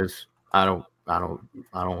 Yeah, it is. I don't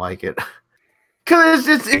like it. Cause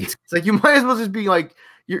it's like you might as well just be like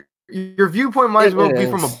your viewpoint might as well be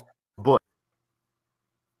from a book.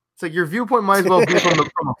 It's like your viewpoint might as well be from a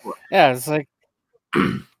book. Yeah, it's like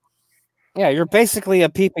yeah, you're basically a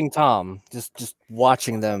peeping Tom, just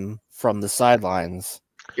watching them from the sidelines.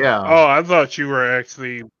 Yeah. Oh, I thought you were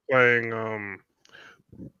actually playing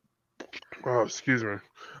oh, excuse me.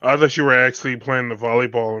 I thought you were actually playing the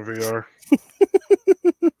volleyball in VR.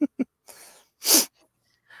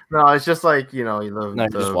 No, it's just like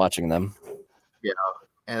Just watching them. Yeah,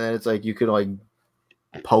 and then it's like you could like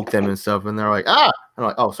poke them and stuff, and they're like, ah, I'm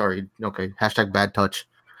like, oh, sorry, okay, #bad touch.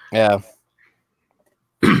 Yeah.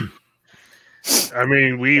 I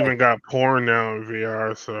mean, we even got porn now in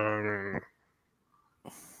VR, so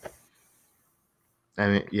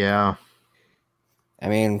yeah. I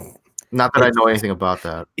mean, not that I know anything about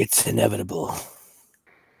that. It's inevitable.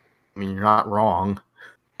 I mean, you're not wrong.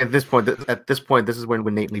 At this point, this is when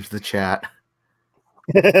Nate leaves the chat.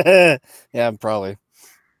 Yeah, probably.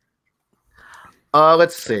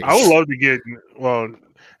 Let's see. I would love to get. Well,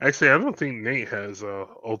 actually, I don't think Nate has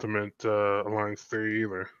Ultimate Alliance 3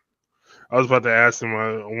 either. I was about to ask him.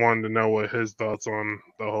 I wanted to know what his thoughts on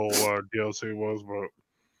the whole DLC was, but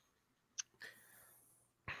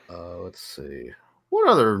let's see. What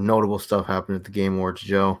other notable stuff happened at the Game Awards,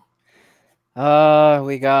 Joe?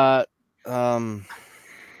 We got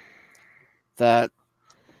that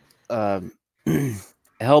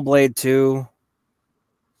Hellblade 2.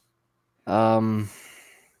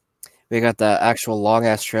 We got the actual long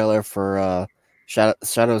ass trailer for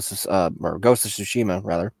Shadows or Ghost of Tsushima,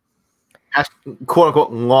 rather. Quote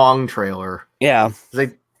unquote long trailer. Yeah. They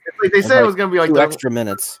said it was gonna be like 2 extra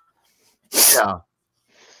minutes. Yeah.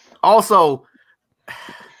 Also,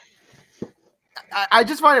 I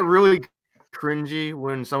just find it really cringy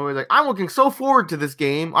when somebody's like, I'm looking so forward to this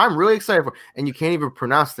game. I'm really excited for, and you can't even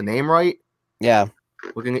pronounce the name right. Yeah.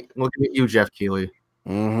 Looking at you, Jeff Keighley.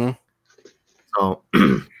 Mm-hmm. So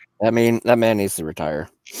that man needs to retire.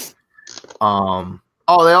 Oh,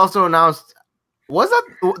 they also announced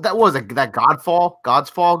that God's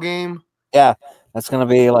Fall game? Yeah. That's gonna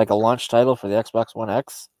be like a launch title for the Xbox One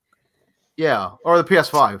X. Yeah, or the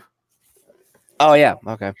PS5. Oh yeah,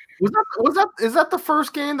 okay. Is that the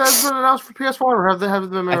first game that's been announced for PS4, or have they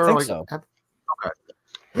been? I think so.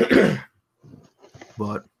 Okay.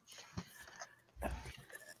 But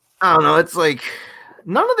I don't know. It's like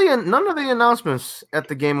none of the announcements at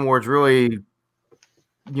the Game Awards really,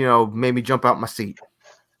 made me jump out my seat.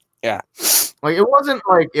 Yeah, Like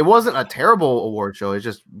it wasn't a terrible award show. It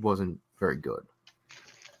just wasn't very good.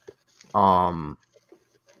 And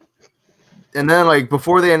then like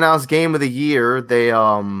before they announced Game of the Year, they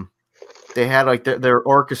had like their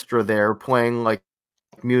orchestra there playing like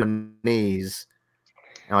Mutinies,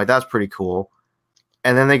 and like that's pretty cool.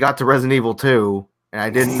 And then they got to Resident Evil 2, and I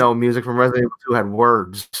didn't know music from Resident Evil 2 had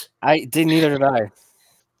words. I didn't either did I.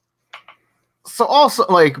 So also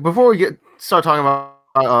like before we start talking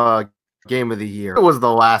about Game of the Year, it was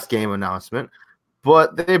the last game announcement,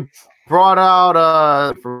 but they brought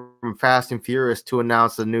out from Fast and Furious to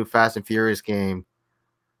announce the new Fast and Furious game.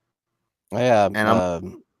 Yeah,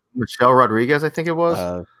 and Michelle Rodriguez, I think it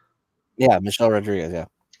was. Yeah, Michelle Rodriguez.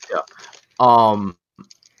 Yeah.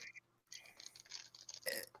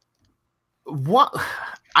 What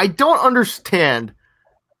I don't understand.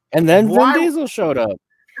 And then Vin Diesel showed up.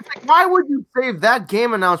 It's like, why would you save that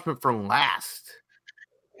game announcement for last?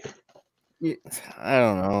 I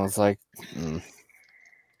don't know. It's like,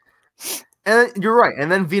 and you're right.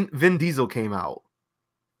 And then Vin Diesel came out,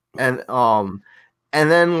 and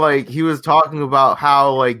then like he was talking about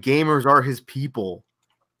how like gamers are his people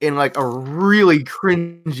in like a really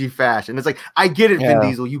cringy fashion. It's like, I get it, Vin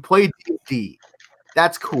Diesel. You played D&D.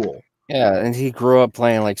 That's cool. Yeah, and he grew up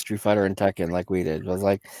playing like Street Fighter and Tekken like we did. It was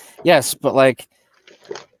like, yes, but like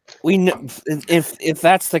we know if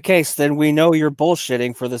that's the case, then we know you're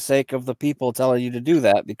bullshitting for the sake of the people telling you to do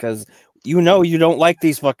that, because you know you don't like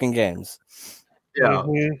these fucking games. Yeah,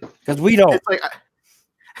 because we don't.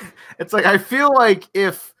 It's like I feel like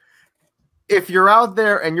if you're out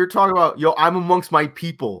there and you're talking about, yo, I'm amongst my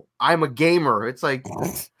people, I'm a gamer. It's like,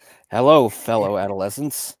 hello, fellow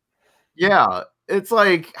adolescents. Yeah. It's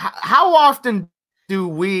like, how often do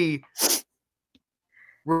we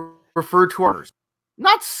refer to ours?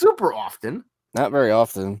 Not super often. Not very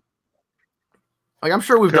often. Like, I'm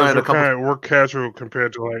sure we've done it a couple. We're casual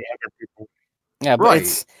compared to like other people. Yeah,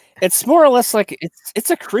 but it's more or less like it's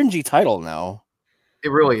a cringy title now. It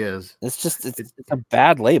really is. It's just it's a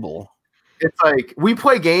bad label. It's like we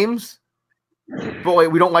play games, but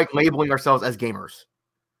like we don't like labeling ourselves as gamers.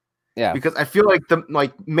 Yeah, because I feel like the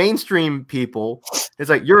mainstream people, it's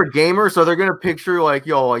like you're a gamer, so they're gonna picture like,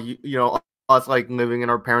 yo, like, you know, us like living in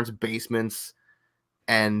our parents' basements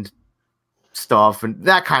and stuff and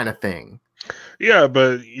that kind of thing. Yeah,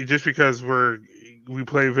 but just because we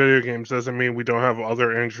play video games doesn't mean we don't have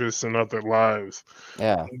other interests and other lives.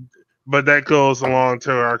 Yeah, but that goes along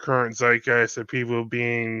to our current zeitgeist of people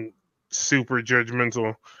being super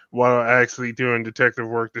judgmental while actually doing detective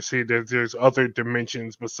work to see that there's other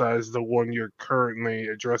dimensions besides the one you're currently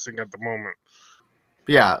addressing at the moment.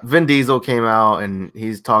 Yeah, Vin Diesel came out and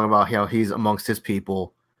he's talking about how he's amongst his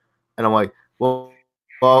people, and I'm like, well,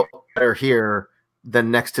 better here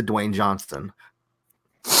than next to Dwayne Johnson,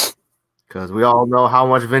 because we all know how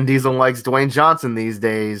much Vin Diesel likes Dwayne Johnson these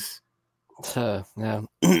days. Yeah.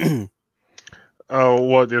 Oh,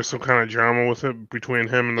 what? There's some kind of drama with it between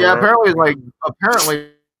him and the yeah. Rock?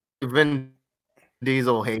 Apparently, Vin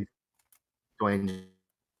Diesel hates Dwayne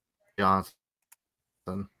Johnson.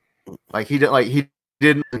 Like he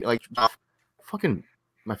didn't like my fucking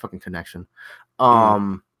connection.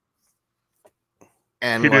 And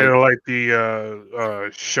he didn't like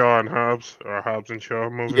the Shaw and Hobbs or Hobbs and Shaw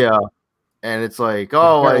movie. Yeah, and it's like,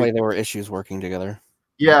 oh, apparently there were issues working together.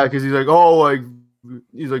 Yeah, because he's like, oh, like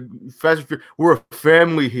he's like, we're a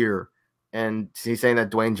family here, and he's saying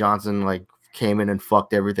that Dwayne Johnson like came in and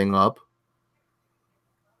fucked everything up.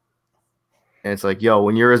 And it's like, yo,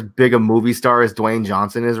 when you're as big a movie star as Dwayne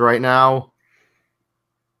Johnson is right now,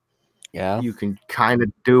 yeah, you can kind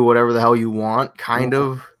of do whatever the hell you want, kind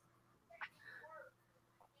of.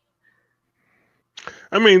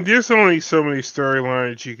 I mean, there's only so many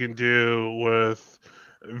storylines you can do with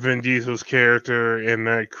Vin Diesel's character and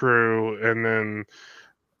that crew, and then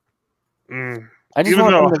I just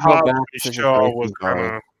want them to go back to Shaw was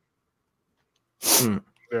kind of.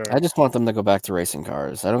 I just want them to go back to racing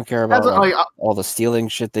cars. I don't care about all the stealing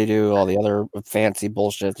shit they do, all the other fancy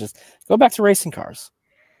bullshit. Just go back to racing cars.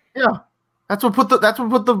 Yeah, that's what put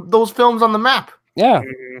those films on the map. Yeah,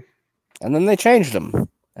 and then they changed them,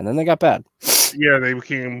 and then they got bad. Yeah, they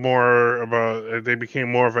became more of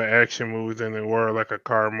an action movie than they were like a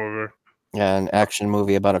car movie. Yeah, an action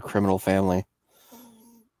movie about a criminal family.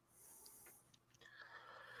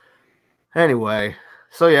 Anyway,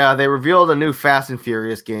 so yeah, they revealed a new Fast and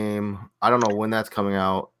Furious game. I don't know when that's coming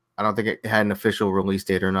out. I don't think it had an official release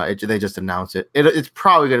date or not. They just announced it. It's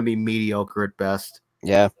probably going to be mediocre at best.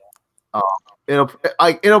 Yeah. It'll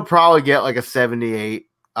probably get like a 78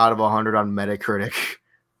 out of 100 on Metacritic.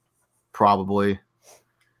 Probably.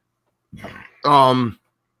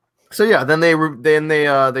 So yeah, then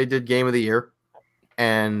they did Game of the Year,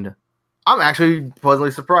 and I'm actually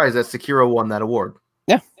pleasantly surprised that Sekiro won that award.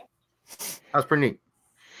 Yeah, that was pretty neat.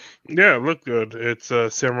 Yeah, it looked good. It's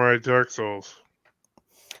Samurai Dark Souls.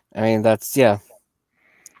 I mean that's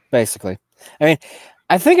basically. I mean,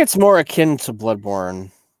 I think it's more akin to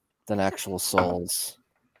Bloodborne than actual Souls,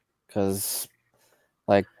 because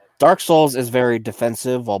like Dark Souls is very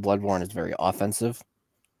defensive, while Bloodborne is very offensive.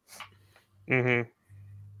 Mm-hmm.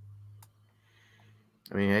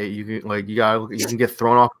 I mean, hey, you can get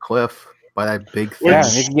thrown off a cliff by that big thing. Yeah,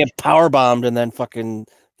 you can get power bombed and then fucking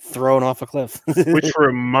thrown off a cliff. Which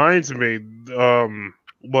reminds me,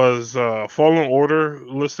 was Fallen Order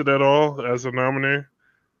listed at all as a nominee?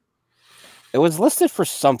 It was listed for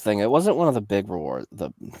something. It wasn't one of the big awards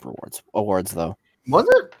though. Was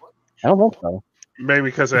it? I don't think so. Maybe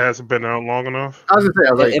because it hasn't been out long enough. I was gonna say,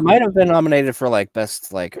 I was like, It might have been nominated for like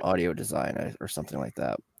best like audio design or something like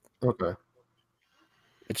that. okay.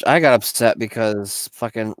 Which I got upset because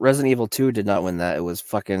fucking Resident Evil 2 did not win that. It was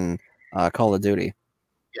fucking Call of Duty.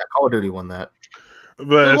 Yeah, Call of Duty won that.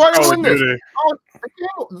 But Why it's did Call it of win this? Duty. Oh,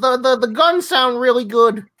 the guns sound really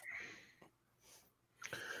good.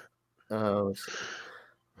 Let's see.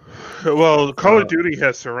 Well, Call of Duty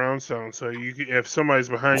has surround sound, so if somebody's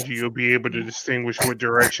behind you, you'll be able to distinguish what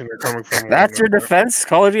direction they're coming from. That's your defense?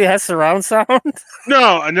 Call of Duty has surround sound?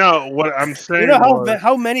 No. What I'm saying, You know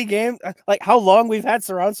how many games, like how long we've had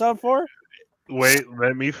surround sound for? Wait,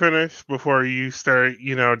 let me finish before you start,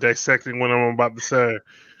 dissecting what I'm about to say.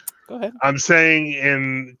 Go ahead. I'm saying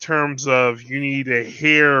in terms of you need to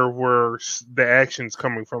hear where the action's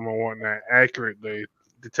coming from and whatnot accurately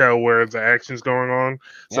to tell where the action's going on.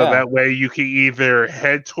 So that way you can either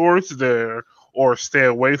head towards there or stay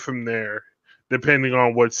away from there, depending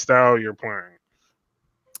on what style you're playing.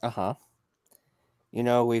 Uh-huh.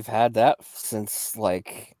 We've had that since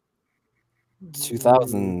like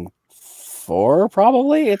 2004,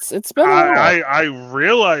 probably. It's been a while. I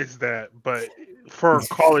realize that, but for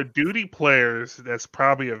Call of Duty players, that's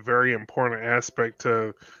probably a very important aspect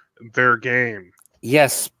to their game.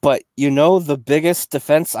 Yes, but the biggest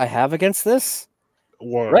defense I have against this?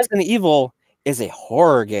 What? Resident Evil is a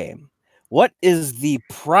horror game. What is the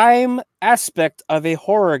prime aspect of a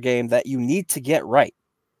horror game that you need to get right?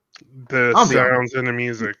 The Ambiance. Sounds and the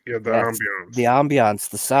music. Yeah, ambiance. The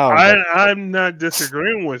ambiance, the sound. I'm not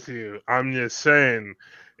disagreeing with you. I'm just saying,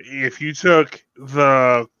 if you took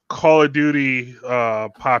the Call of Duty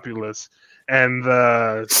populace and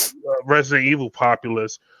the Resident Evil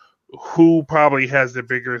populace, who probably has the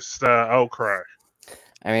biggest outcry?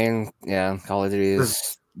 I mean, yeah, Call of Duty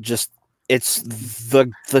is just it's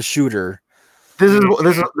the shooter.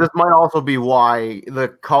 This might also be why the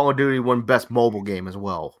Call of Duty won best mobile game as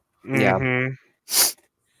well. Yeah.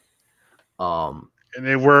 Mm-hmm.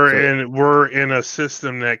 And we're in a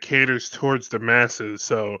system that caters towards the masses.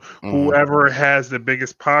 So whoever has the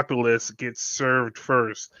biggest populace gets served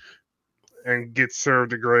first and gets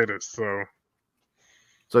served the greatest.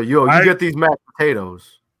 So you get these mashed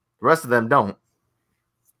potatoes. The rest of them don't.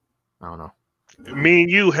 I don't know. Me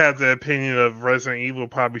and you have the opinion of Resident Evil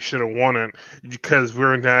probably should have won it because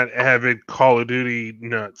we're not avid Call of Duty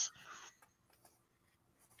nuts.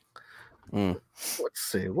 Let's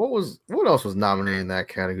see. What else was nominated in that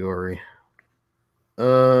category?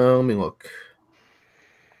 Let me look.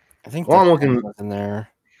 I think I'm looking in there.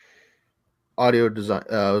 Audio design.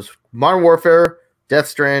 It was Modern Warfare, Death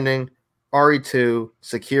Stranding, RE2,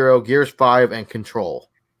 Sekiro, Gears 5, and Control.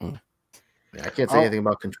 Yeah, I can't say anything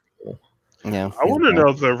about Control. Yeah, I want to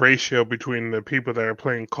know the ratio between the people that are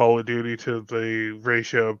playing Call of Duty to the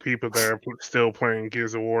ratio of people that are still playing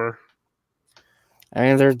Gears of War.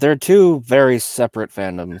 I mean, they're two very separate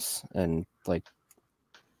fandoms and like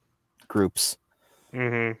groups.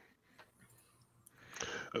 Mm-hmm.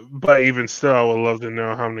 But even still, I would love to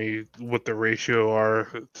know what the ratio are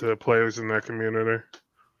to players in that community.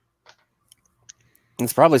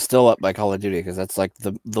 It's probably still up by Call of Duty because that's like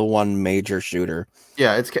the one major shooter.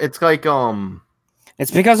 Yeah, it's like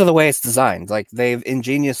It's because of the way it's designed. Like they've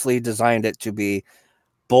ingeniously designed it to be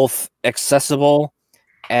both accessible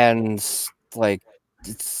and like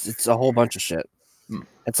it's a whole bunch of shit.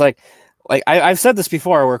 It's like I've said this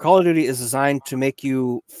before, where Call of Duty is designed to make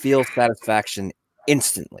you feel satisfaction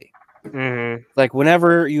instantly. Mm-hmm. Like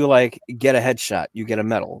whenever you get a headshot, you get a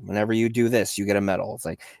medal. Whenever you do this, you get a medal. It's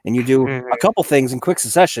like, and you do a couple things in quick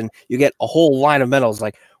succession, you get a whole line of medals.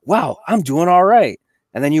 Like, wow, I'm doing all right,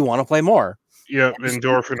 and then you want to play more. Yep,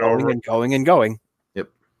 endorphin going and going and going. Yep.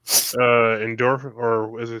 Endorphin,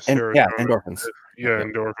 or is it serotonin? Yeah, endorphins. Yeah,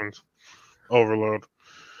 endorphins. Overload.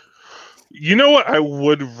 You know what I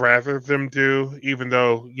would rather them do, even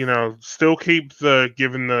though still keep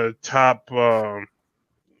giving the top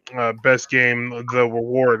best game the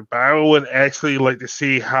reward, but I would actually like to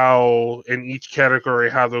see how in each category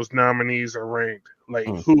how those nominees are ranked. Like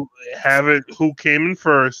who came in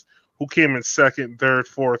first, who came in second, third,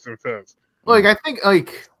 fourth, and fifth. Like I think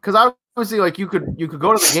because obviously you could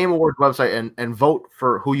go to the Game Awards website and vote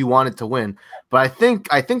for who you wanted to win, but I think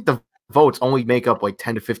the votes only make up like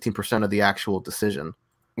 10 to 15% of the actual decision.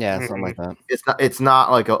 Yeah, something like that. It's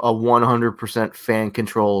not like a 100% fan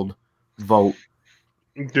controlled vote.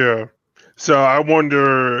 Yeah. So I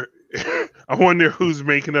wonder who's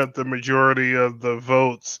making up the majority of the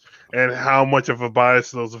votes and how much of a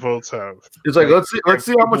bias those votes have. It's like let's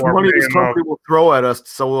see how much money this country will throw at us,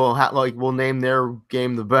 so we'll name their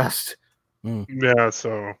game the best. Yeah.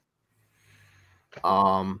 So.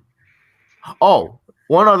 Oh,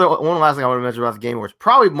 one last thing I want to mention about the Game Awards.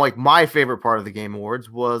 Probably like my favorite part of the Game Awards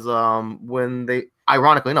was when they,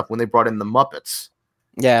 ironically enough, when they brought in the Muppets.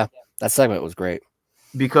 Yeah, that segment was great.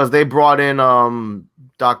 Because they brought in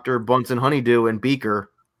Dr. Bunsen Honeydew and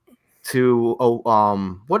Beaker to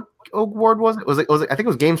what award was it? Was it I think it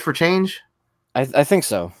was Games for Change? I think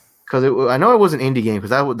so. Because I know it was an indie game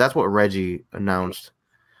because that's what Reggie announced.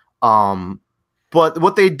 But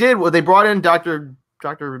what they did was they brought in Dr.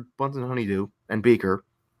 Bunsen Honeydew and Beaker,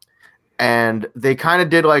 and they kind of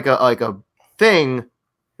did like a thing.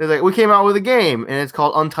 They're like, we came out with a game, and it's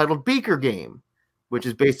called Untitled Beaker Game, which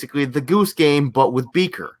is basically the Goose Game but with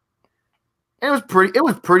Beaker. And it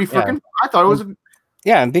was pretty freaking. I thought it was.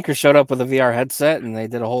 Yeah, and Beaker showed up with a VR headset, and they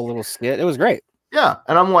did a whole little skit. It was great. Yeah,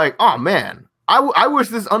 and I'm like, oh man, I wish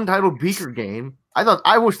this Untitled Beaker Game.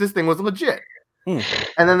 I wish this thing was legit. And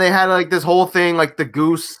then they had like this whole thing, like the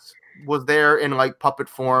goose was there in like puppet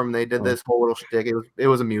form. They did this whole little shtick. It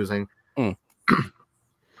was amusing. And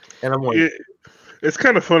I'm like, it's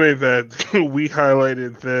kind of funny that we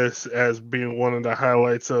highlighted this as being one of the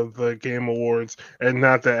highlights of the Game Awards and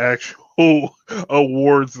not the actual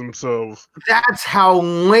awards themselves. That's how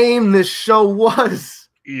lame this show was.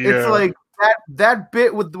 Yeah. It's like that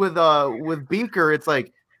bit with Beaker. It's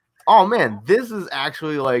like, oh man, this is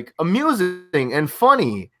actually like amusing and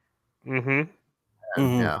funny.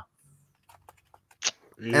 Yeah.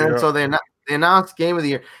 And so they announced Game of the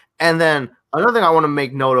Year, and then another thing I want to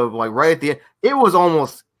make note of, like right at the end, it was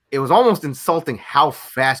almost insulting how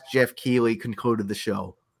fast Jeff Keighley concluded the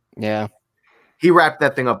show. Yeah, he wrapped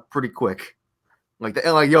that thing up pretty quick. Like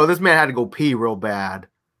yo, this man had to go pee real bad,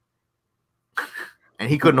 and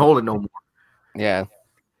he couldn't hold it no more. Yeah.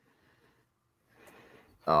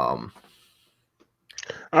 I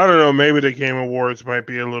don't know. Maybe the Game Awards might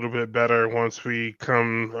be a little bit better once we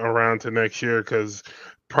come around to next year, because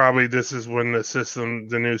probably this is when the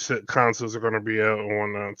new consoles are going to be out and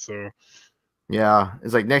whatnot. So, yeah,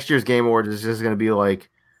 it's like next year's Game Awards is just going to be like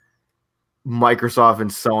Microsoft and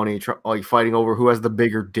Sony like fighting over who has the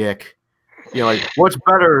bigger dick. Like what's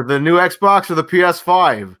better, the new Xbox or the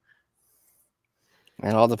PS5?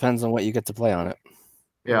 It all depends on what you get to play on it.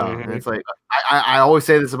 Yeah, and it's like I always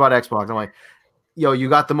say this about Xbox. I'm like, yo, you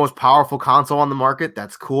got the most powerful console on the market.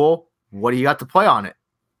 That's cool. What do you got to play on it?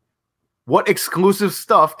 What exclusive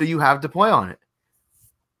stuff do you have to play on it?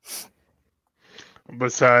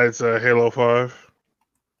 Besides Halo 5?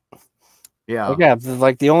 Yeah. Yeah,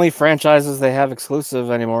 like the only franchises they have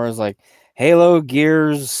exclusive anymore is like Halo,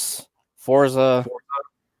 Gears, Forza.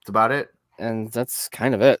 That's about it. And that's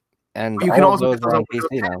kind of it. And you can also those are on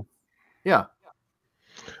PC now. Yeah.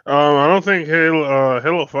 I don't think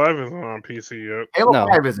Halo 5 is on PC yet. Halo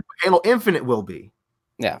 5 isn't. Halo Infinite will be.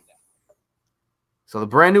 Yeah. So the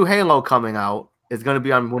brand new Halo coming out is going to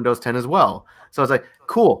be on Windows 10 as well. So it's like,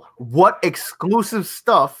 cool. What exclusive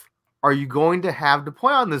stuff are you going to have to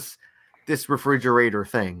play on this refrigerator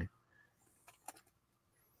thing?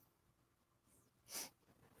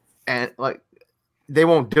 And like, they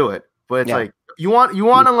won't do it. But it's like, you want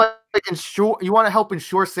to like ensure, you want to help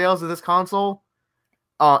ensure sales of this console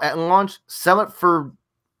at launch. Sell it for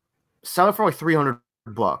like $300.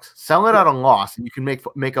 Sell it at a loss, and you can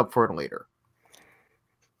make up for it later.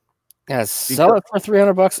 Yeah, sell it for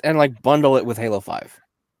 $300 and like bundle it with Halo 5.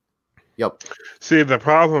 Yep. See, the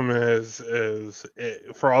problem is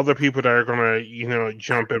for other people that are gonna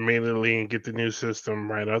jump immediately and get the new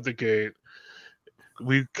system right out the gate.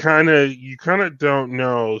 You kind of don't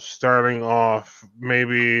know starting off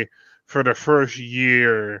maybe for the first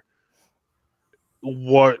year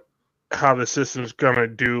how the system's gonna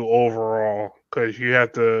do overall, because you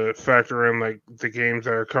have to factor in like the games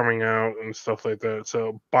that are coming out and stuff like that.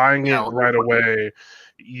 So buying it right away,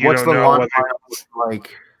 you don't know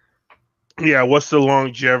like. Yeah, what's the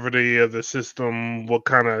longevity of the system? What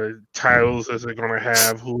kind of titles is it going to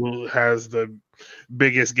have? Who has the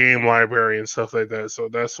biggest game library and stuff like that? So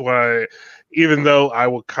that's why, even though I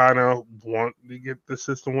would kind of want to get the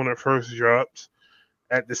system when it first drops,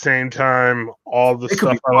 at the same time, all the It could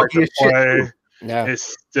stuff be I like funny to as shit, play too. Yeah. is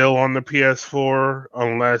still on the PS4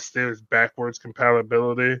 unless there's backwards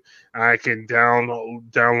compatibility. I can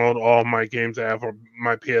download all my games I have on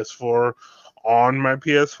my PS4 on my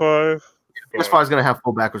PS5. PS5 is going to have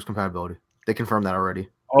full backwards compatibility. They confirmed that already.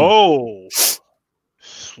 Oh,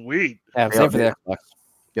 sweet. Yeah, same for the Xbox.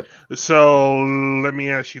 So let me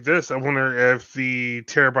ask you this. I wonder if the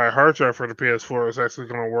terabyte hard drive for the PS4 is actually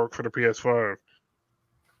going to work for the PS5.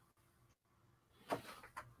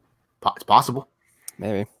 It's possible.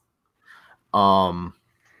 Maybe. But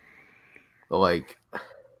like,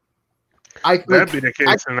 That'd be the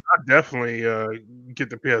case, and I'd definitely get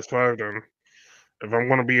the PS5 then. If I'm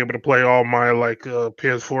going to be able to play all my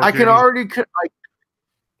PS4 I games. can already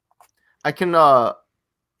I can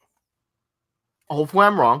hopefully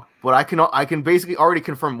I'm wrong, but I can basically already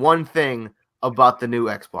confirm one thing about the new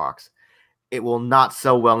Xbox. It will not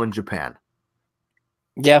sell well in Japan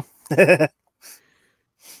Yeah. because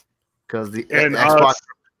the Xbox,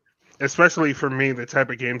 especially for me, the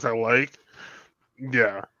type of games I like.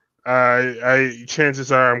 Yeah, I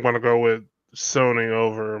chances are I'm going to go with Sony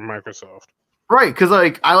over Microsoft. right? Because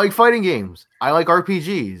like I like fighting games, I like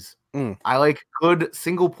RPGs, Mm. I like good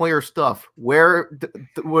single player stuff. Where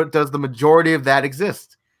does the majority of that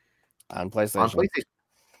exist? On PlayStation. On PlayStation.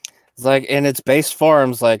 It's like in its base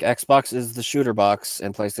forms, like Xbox is the shooter box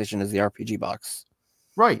and PlayStation is the RPG box.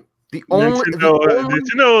 Right.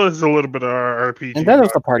 Nintendo is a little bit of RPG.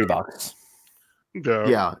 Nintendo's the party box.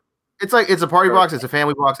 Yeah. It's like it's a party box, it's a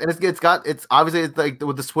family box, and it's obviously it's like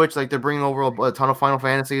with the Switch, like they're bringing over a ton of Final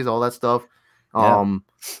Fantasies, all that stuff. Yeah.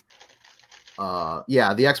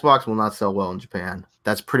 The Xbox will not sell well in Japan.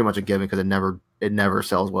 That's pretty much a given because it never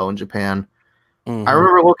sells well in Japan. Mhm. I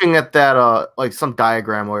remember looking at that like some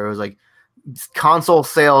diagram where it was like console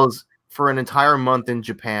sales for an entire month in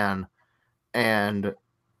Japan, and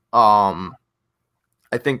I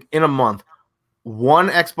think in a month, one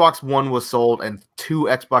Xbox One was sold and two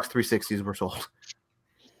Xbox 360s were sold.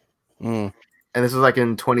 Mm. And this was like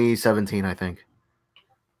in 2017, I think.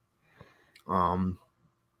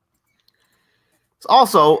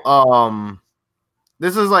 Also,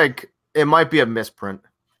 this is like it might be a misprint,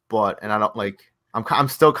 and I don't like. I'm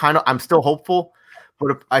still hopeful,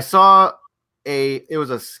 but I saw it was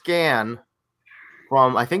a scan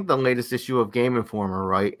from I think the latest issue of Game Informer,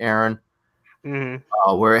 right, Aaron?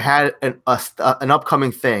 Mm-hmm. Where it had an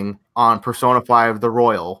upcoming thing on Persona 5 The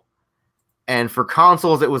Royal, and for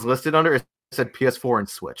consoles it was listed under it said PS4 and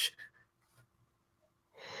Switch.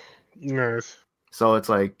 Nice. So it's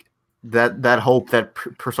like that hope that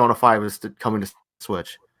Persona 5 is coming to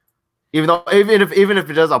Switch. Even if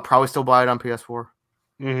it does, I'll probably still buy it on PS4.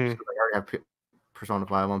 Mm-hmm. I already have Persona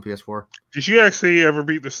 5 on PS4. Did you actually ever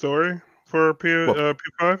beat the story for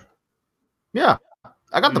PS5? Yeah,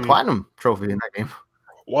 I got the platinum trophy in that game.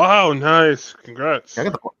 Wow, nice! Congrats.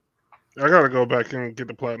 I gotta go back and get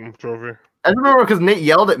the platinum trophy. I remember because Nate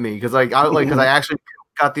yelled at me because I actually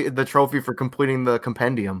got the trophy for completing the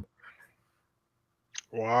compendium.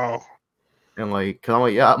 Wow. And cause I'm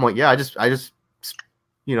like, I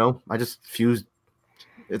just fused.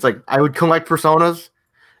 It's like I would collect personas,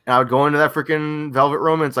 and I would go into that freaking Velvet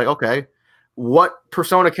Room, and it's like, okay, what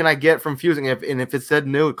persona can I get from fusing? If it said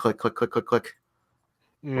new, click.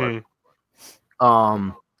 Mm.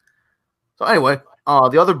 But, so anyway,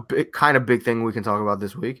 the other big thing we can talk about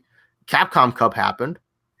this week, Capcom Cup happened.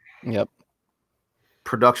 Yep.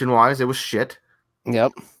 Production wise, it was shit.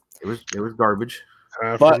 Yep. It was garbage.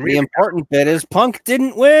 But the important bit is Punk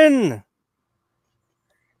didn't win.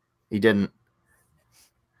 He didn't.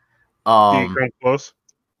 Did he come close?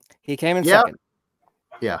 He came in second.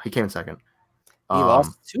 Yeah, he came in second. He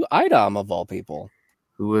lost to Idom of all people,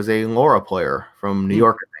 who was a Laura player from New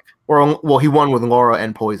York, I think. Well, he won with Laura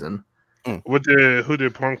and Poison. Who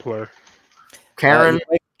did Punk play? Karen.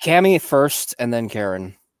 Cammy first, and then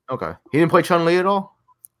Karen. Okay, he didn't play Chun-Li at all.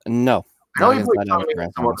 No. No, he played Chun-Li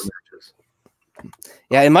in some other matches.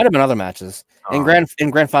 Yeah, it might have been other matches. In grand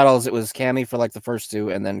finals, it was Cammy for like the first two,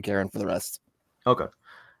 and then Karen for the rest. Okay.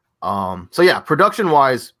 So yeah, production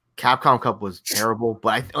wise, Capcom Cup was terrible,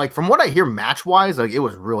 but from what I hear, match wise, it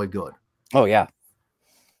was really good. Oh yeah.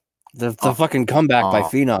 The fucking comeback by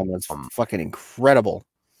Phenom was fucking incredible.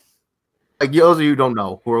 Like those of you who don't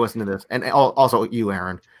know who are listening to this, and also you,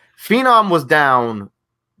 Aaron, Phenom was down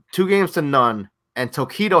 2-0, and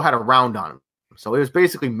Tokido had a round on him, so it was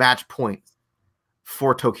basically match point.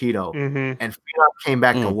 for Tokido, Mm-hmm. and Phenom came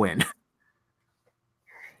back to win.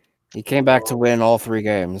 He came back to win all 3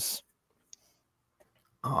 games.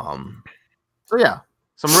 So yeah,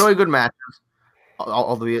 some really good matches,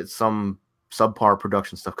 albeit some subpar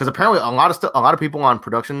production stuff. Because apparently a lot of people on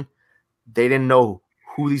production, they didn't know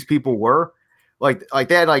who these people were. Like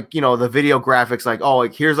they had the video graphics, like, oh,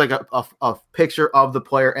 like here's like a picture of the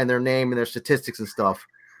player and their name and their statistics and stuff.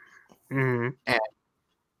 Mm-hmm. And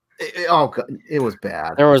it was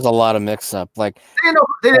bad. There was a lot of mix up. Like they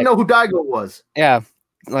didn't know who Daigo was. Yeah.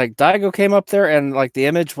 Like Daigo came up there and like the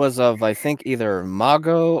image was of, I think, either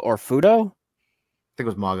Mago or Fudo. I think it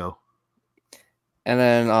was Mago. And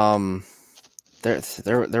then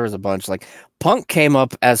there was a bunch. Like Punk came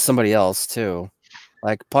up as somebody else too.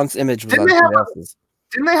 Like Punk's image was on somebody else's.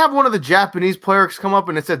 Didn't they have one of the Japanese players come up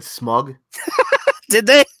and it said Smug? Did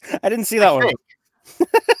they? I didn't see that one.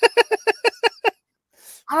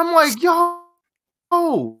 I'm like, yo,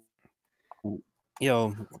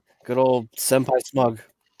 good old Senpai Smug.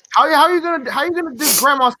 How are you gonna do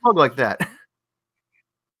Grandma Smug like that?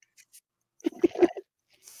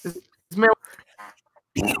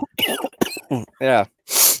 Yeah.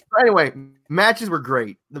 Anyway, matches were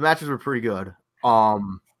great. The matches were pretty good.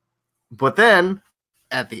 But then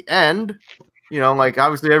at the end, like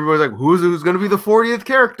obviously everybody's like, who's gonna be the 40th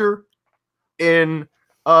character in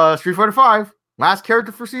Street Fighter V? Last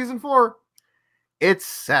character for season 4. It's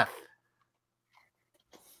Seth.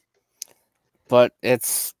 But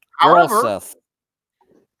it's girl Seth.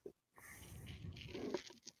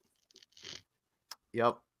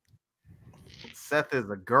 Yep. Seth is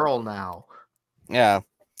a girl now. Yeah.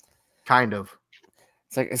 Kind of.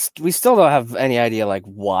 It's like we still don't have any idea like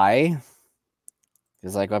why.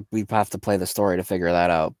 Because like we have to play the story to figure that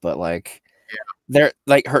out. But like, they're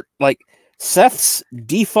like Seth's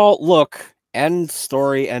default look and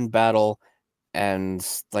story and battle, and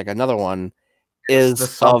like another one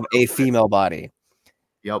is of a female body.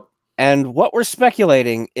 Yep. And what we're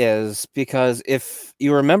speculating is because if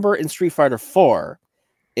you remember in Street Fighter 4,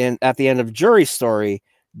 at the end of Juri's story,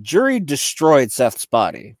 Juri destroyed Seth's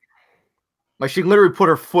body. Like she literally put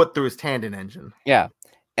her foot through his tandem engine. Yeah.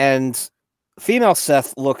 And female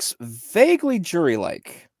Seth looks vaguely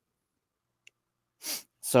Juri-like.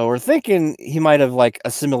 So we're thinking he might have like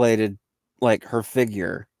assimilated like her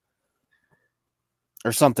figure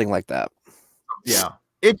or something like that. Yeah.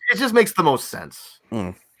 It just makes the most sense.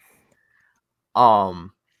 Mm.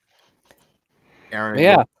 Aaron.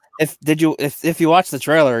 Yeah. If you watch the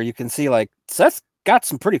trailer, you can see like Seth's got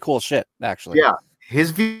some pretty cool shit, actually. Yeah.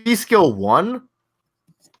 His V skill 1.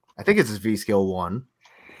 I think it's his V skill 1.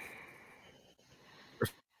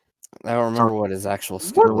 I don't remember what his actual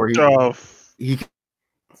skill was. He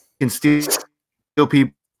can steal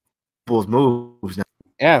people's moves now.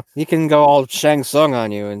 Yeah, he can go all Shang Tsung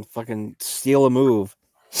on you and fucking steal a move.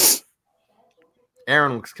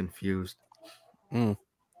 Aaron looks confused. Mm.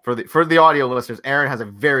 For the audio listeners, Aaron has a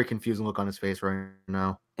very confusing look on his face right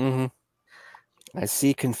now. Mm-hmm. I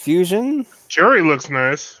see confusion. Juri looks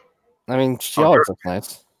nice. I mean, she always looks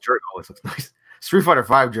nice. Juri always looks nice. Street Fighter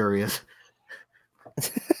V Juri is.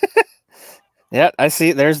 Yeah, I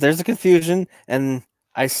see. There's a confusion, and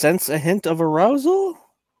I sense a hint of arousal.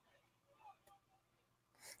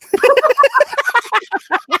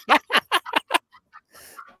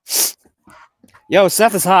 Yo,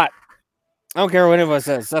 Seth is hot. I don't care what anyone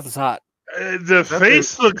says. Seth is hot. The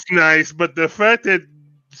face looks nice, but the fact that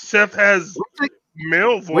Seth has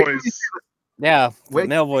male voice. Yeah,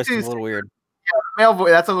 male voice is a little weird. Yeah, male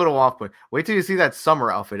voice. That's a little off. But wait till you see that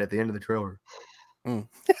summer outfit at the end of the trailer. Mm.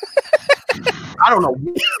 I don't know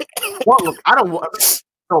what look. I don't know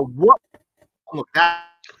what look that.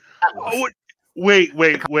 Oh, wait.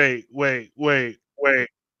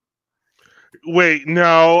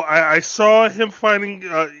 No, I saw him fighting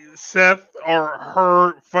Seth or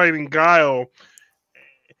her fighting Guile,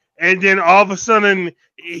 and then all of a sudden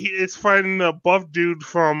it's fighting the buff dude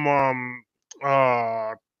from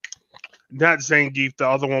not Zangief, the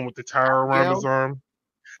other one with the tire around his arm.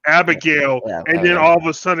 Abigail, yeah, and then all of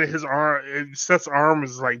a sudden his arm, Seth's arm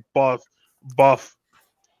is like buff.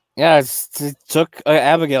 Yeah, it took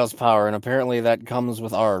Abigail's power, and apparently that comes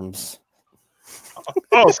with arms.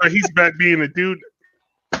 Oh, so he's back being a dude.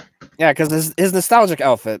 Yeah, because his nostalgic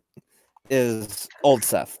outfit is old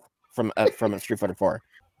Seth from Street Fighter 4.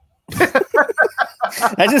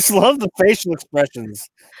 I just love the facial expressions.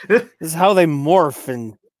 This is how they morph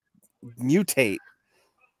and mutate.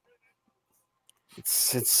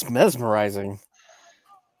 It's mesmerizing.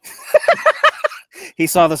 He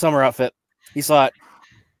saw the summer outfit. He saw it.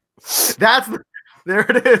 There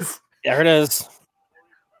it is. There it is.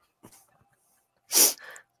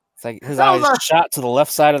 It's like his That eyes was shot to the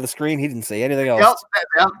left side of the screen. He didn't say anything else.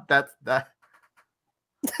 That.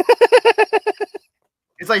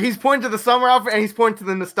 It's like he's pointing to the summer outfit and he's pointing to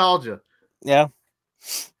the nostalgia. Yeah.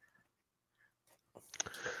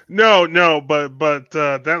 No, but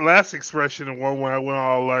that last expression, the one when I went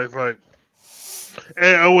all like,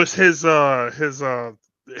 and it was his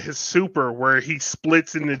super where he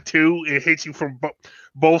splits into two and hits you from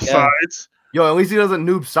both sides. Yo, at least he doesn't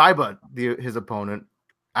noob Saiba, his opponent.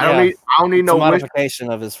 I don't need It's no a modification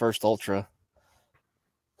of his first Ultra.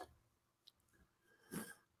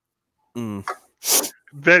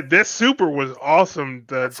 That super was awesome.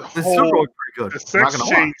 The super whole was pretty good. the sex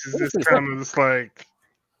change is just kind of just like.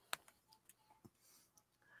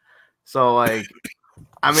 So like,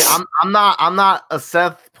 I mean, I'm not a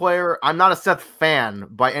Seth player. I'm not a Seth fan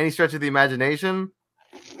by any stretch of the imagination.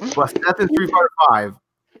 But Seth in Street Fighter 5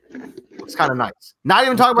 looks kind of nice. Not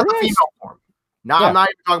even talking about the female form. I'm not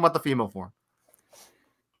even talking about the female form.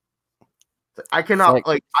 I cannot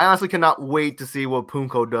I honestly cannot wait to see what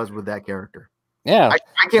Punko does with that character. Yeah, I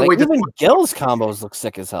can't wait. Even Gil's combos look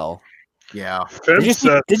sick as hell. Yeah. Did you see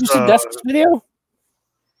Desk's video?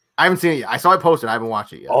 I haven't seen it yet. I saw it posted. I haven't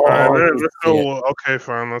watched it yet. All right, let's go. Okay,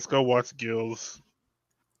 fine. Let's go watch Gil's.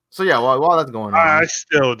 So yeah, while that's going on, I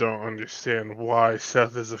still don't understand why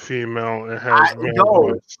Seth is a female and has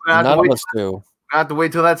none of us do. I have to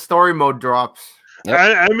wait till that story mode drops.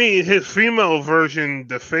 Yep. I mean, his female version,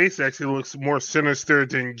 the face actually looks more sinister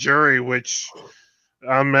than Jury, which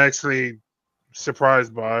I'm actually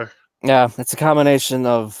surprised by. Yeah, it's a combination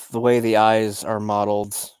of the way the eyes are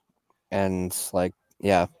modeled and Well,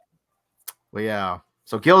 yeah.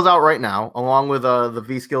 So Gil's out right now, along with the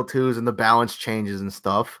V-Skill 2s and the balance changes and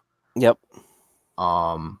stuff. Yep.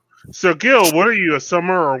 So Gil, what are you, a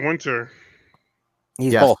summer or winter?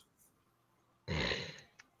 He's both.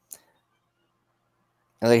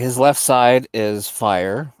 Like his left side is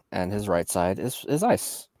fire, and his right side is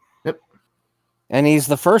ice. Yep. And he's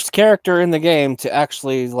the first character in the game to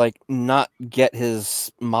actually not get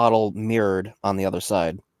his model mirrored on the other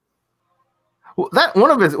side. Well, that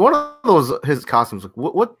one of his costumes.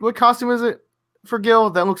 What costume is it for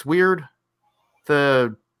Gil? That looks weird.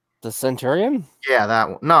 The Centurion? Yeah, that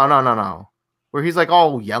one. No. Where he's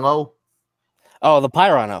all yellow. Oh, the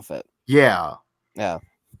Pyron outfit. Yeah. Yeah.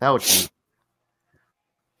 That was.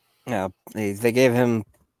 Yeah, they gave him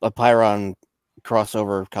a Pyron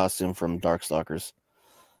crossover costume from Darkstalkers.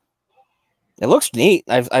 It looks neat.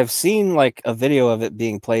 I've seen a video of it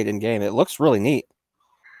being played in game. It looks really neat.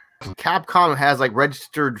 Capcom has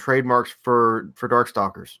registered trademarks for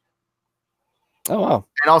Darkstalkers. Oh wow!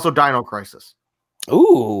 And also Dino Crisis.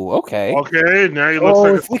 Ooh, okay. Okay, now he looks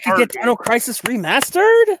like if we could get Dino Crisis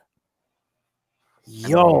remastered,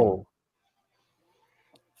 if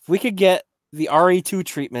we could get the RE2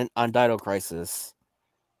 treatment on Dino Crisis.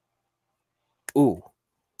 Ooh.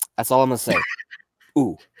 That's all I'm going to say.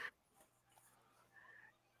 Ooh.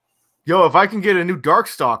 Yo, if I can get a new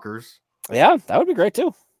Darkstalkers. Yeah, that would be great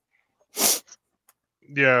too.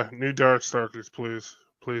 Yeah, new Darkstalkers, please.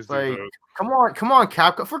 Please do that. Come on,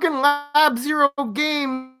 Capcom. Freaking Lab Zero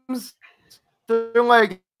Games. They're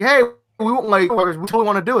like, hey, we totally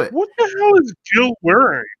want to do it. What the hell is Gil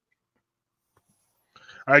wearing?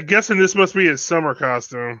 I'm guessing this must be his summer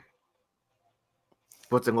costume.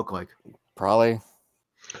 What's it look like? Probably.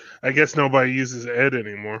 I guess nobody uses Ed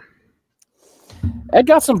anymore. Ed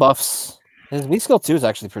got some buffs. His V-Skill 2 is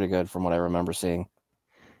actually pretty good from what I remember seeing.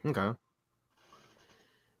 Okay.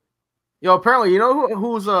 Yo, apparently, you know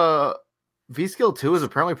who's V-Skill 2 is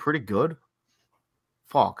apparently pretty good?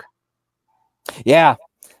 Falk. Yeah.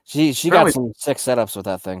 She got some sick setups with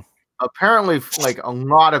that thing. Apparently, a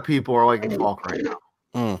lot of people are liking Falk right now.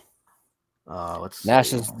 Let's see.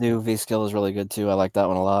 Nash's new V-Skill is really good too. I like that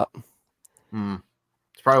one a lot.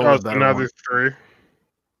 It's probably one of the better now ones. there's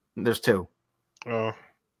 3. There's 2. Oh.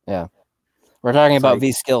 Yeah. We're talking about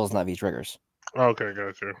V-Skills, not V-Triggers. Okay,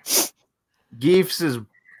 gotcha. Geefs is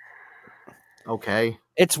okay.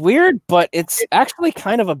 It's weird, but it's actually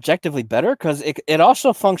kind of objectively better because it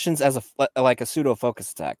also functions as a pseudo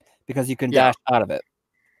focus attack because you can dash out of it.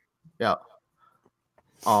 Yeah.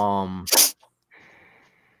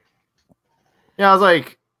 Yeah, I was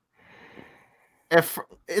like, if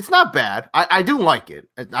it's not bad, I do like it.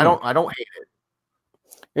 I don't hate it.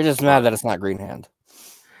 You're just mad that it's not Green Hand.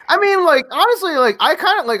 I mean, honestly,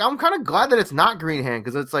 I'm kind of glad that it's not Green Hand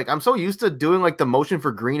because it's I'm so used to doing the motion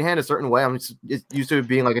for Green Hand a certain way. I'm just used to it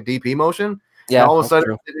being a DP motion. Yeah, and all of a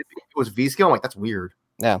sudden it was V skill. I'm like, that's weird.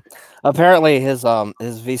 Yeah, apparently his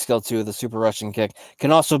V skill 2, the Super Russian Kick,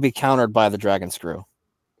 can also be countered by the Dragon Screw.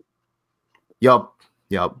 Yup.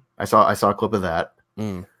 I saw a clip of that.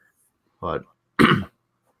 But but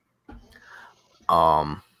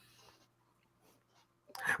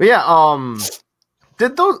yeah,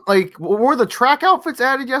 did those were the track outfits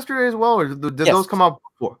added yesterday as well, or did Yes. those come out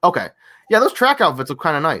before? Okay, yeah, those track outfits look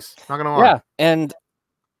kind of nice. Not gonna lie. Yeah, and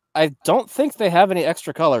I don't think they have any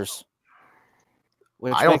extra colors,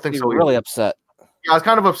 which I don't makes think me so really either. upset. Yeah, I was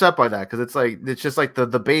kind of upset by that because it's just like the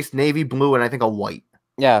base navy blue and I think a white.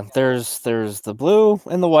 Yeah, there's the blue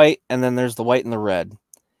and the white, and then there's the white and the red.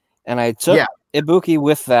 And I took Yeah. Ibuki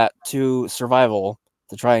with that to Survival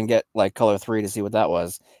to try and get like color 3 to see what that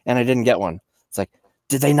was, and I didn't get one. It's like,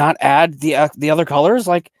 did they not add the other colors?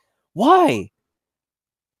 Like, why?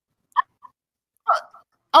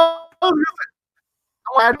 Oh,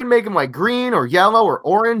 I can make them like green or yellow or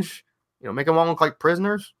orange. You know, make them all look like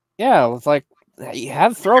prisoners. Yeah, it's like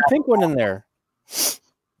you throw a pink one in there.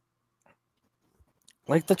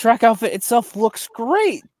 Like the track outfit itself looks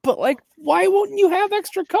great, but like, why won't you have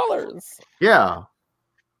extra colors? Yeah.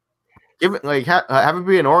 Give it have it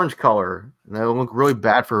be an orange color, and that'll look really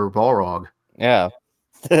bad for Balrog. Yeah.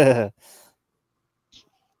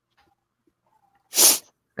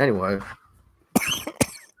 Anyway.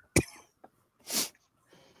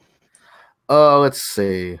 Let's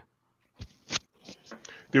see.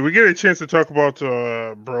 Did we get a chance to talk about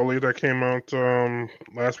Broly that came out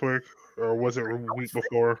last week, or was it a week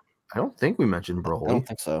before? I don't think we mentioned I don't Broly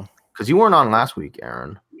think so. because you weren't on last week,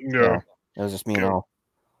 Aaron. Yeah. It was just me and all.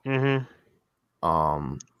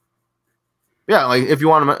 Mm-hmm. Yeah, like if you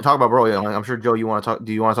want to talk about Broly, like, I'm sure Joe, you want to talk.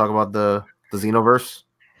 Do you want to talk about the Xenoverse?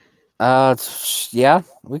 Yeah,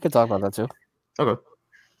 we could talk about that too. Okay.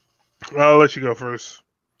 I'll let you go first.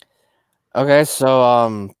 Okay,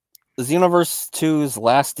 so Xenoverse 2's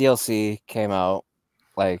last DLC came out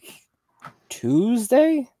like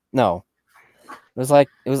Tuesday? No. I think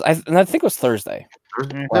it was Thursday.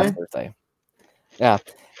 Last Thursday. Yeah.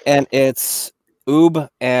 And it's Oob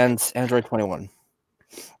and Android 21.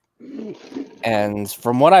 And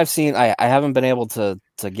from what I've seen, I haven't been able to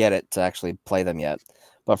get it to actually play them yet.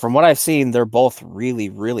 But from what I've seen, they're both really,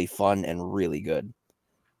 really fun and really good.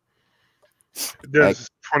 Does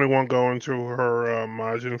 21 go into her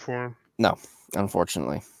Majin form? No,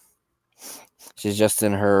 unfortunately. She's just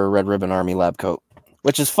in her Red Ribbon Army lab coat,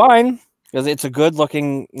 which is fine because it's a good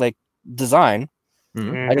looking design.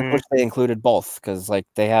 Mm-hmm. I just wish they included both because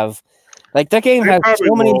they have that game has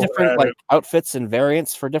so many different outfits and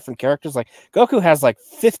variants for different characters. Like Goku has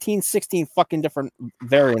 15, 16 fucking different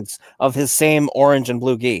variants of his same orange and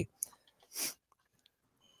blue gi.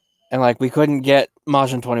 And we couldn't get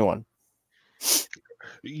Majin 21.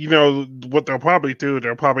 You know what they'll probably do?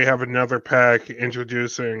 They'll probably have another pack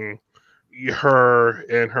introducing her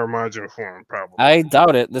in her Majin form. Probably. I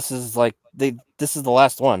doubt it. This is this is the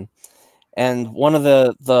last one, and one of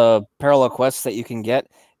the parallel quests that you can get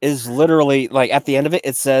is literally at the end of it.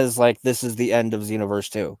 It says this is the end of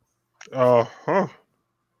Xenoverse 2. Huh.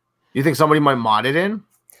 You think somebody might mod it in?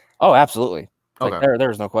 Oh, absolutely. Okay.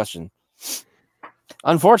 There's no question.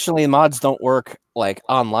 Unfortunately, mods don't work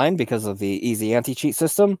online because of the easy anti-cheat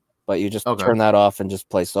system, but you just turn that off and just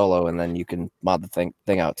play solo, and then you can mod the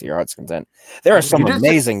thing out to your heart's content. There are some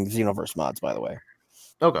amazing Xenoverse mods, by the way.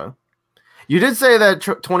 Okay. You did say that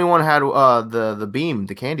 21 had the beam,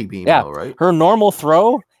 the candy beam, yeah, though, right? Her normal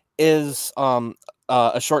throw is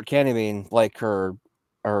a short candy beam, like her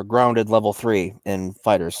grounded level 3 in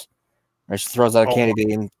Fighters. Where she throws out a candy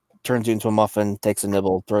beam, turns you into a muffin, takes a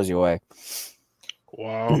nibble, throws you away.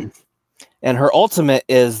 Wow. And her ultimate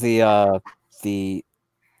is the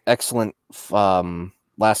excellent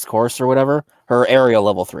last course or whatever. Her area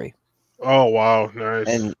level 3. Oh wow, nice.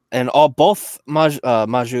 And both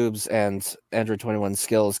Majub's and Android 21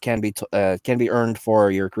 skills can be earned for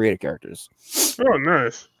your created characters. Oh,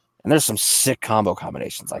 nice. And there's some sick combo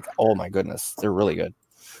combinations. Oh my goodness, they're really good.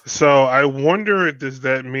 So I wonder, does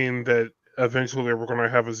that mean that eventually we're going to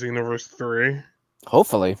have a Xenoverse 3?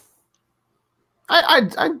 Hopefully.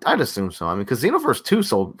 I'd assume so. I mean, because Xenoverse 2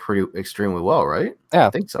 sold extremely well, right? Yeah, I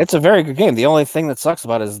think so. It's a very good game. The only thing that sucks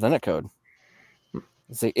about it is the netcode.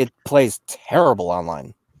 It plays terrible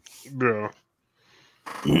online. Yeah.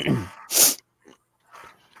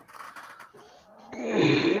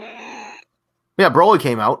 Yeah, Broly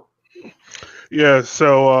came out. Yeah,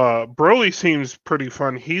 so Broly seems pretty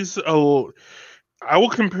fun. I will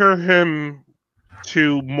compare him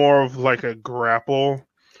to more of a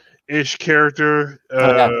grapple-ish character. He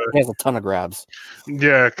has a ton of grabs.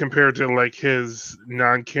 Yeah, compared to his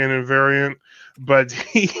non-canon variant. But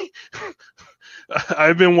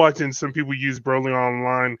I've been watching some people use Broly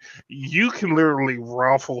online. You can literally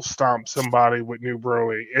raffle stomp somebody with new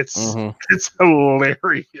Broly. It's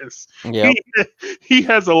hilarious. Yep. He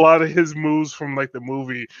has a lot of his moves from like the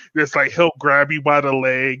movie. It's like he'll grab you by the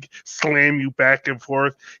leg, slam you back and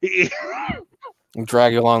forth.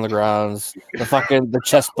 Drag you along the grounds. The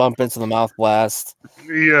chest bump into the mouth blast.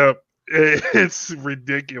 Yeah, it's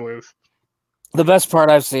ridiculous. The best part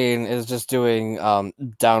I've seen is just doing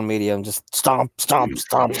down medium, just stomp, stomp,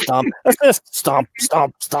 stomp, stomp, assist, stomp,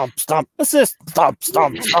 stomp, stomp, stomp, assist, stomp,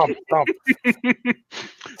 stomp, stomp, stomp.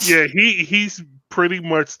 Yeah, he's pretty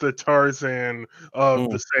much the Tarzan of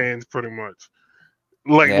the Saiyans, pretty much.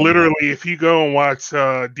 Like literally, if you go and watch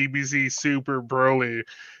DBZ Super Broly,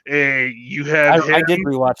 you have I did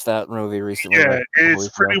rewatch that movie recently. Yeah, it's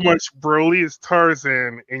pretty much Broly is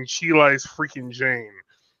Tarzan and Sheila is freaking Jane.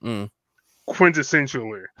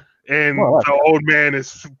 Quintessentially, and the old man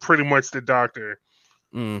is pretty much the doctor.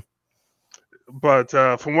 But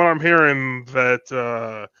from what I'm hearing,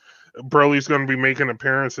 that Broly's going to be making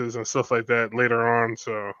appearances and stuff like that later on,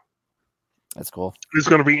 so that's cool. It's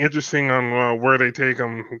going to be interesting on where they take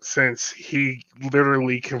him, since he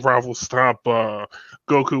literally can rival stomp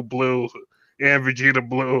Goku Blue and Vegeta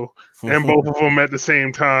Blue, and both of them at the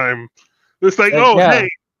same time. It's like, hey,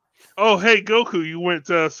 Goku, you went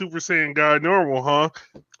Super Saiyan God normal, huh?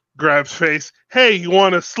 Grabs face. Hey, you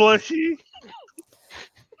want a slushie?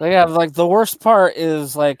 Yeah, like the worst part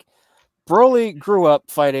is like Broly grew up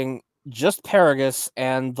fighting just Paragus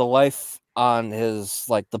and the life on his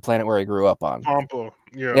the planet where he grew up on. Vampa,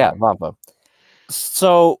 yeah. Yeah, Vampa.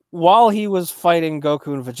 So while he was fighting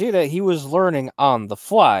Goku and Vegeta, he was learning on the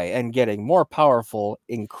fly and getting more powerful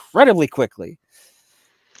incredibly quickly.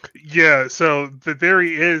 Yeah, so the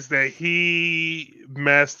theory is that he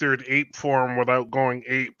mastered ape form without going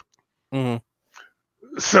ape. So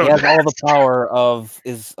he has all the power of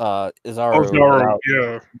Izaru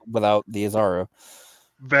without the Izaru.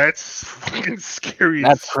 That's fucking scary.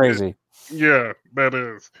 That's crazy. Yeah, that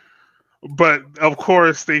is. But of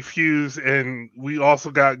course they fuse, and we also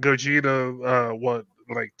got Gogeta.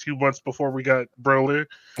 2 months before we got Broly?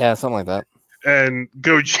 Yeah, something like that. And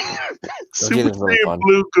Gogeta, Super Saiyan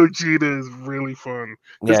Blue Gogeta is really fun.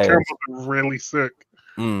 His combos are really sick.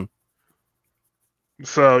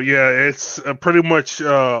 So yeah, it's pretty much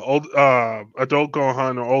Adult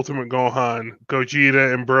Gohan or Ultimate Gohan,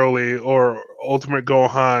 Gogeta and Broly, or Ultimate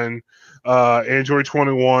Gohan, Android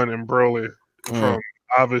 21 and Broly from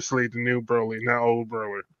obviously the new Broly, not old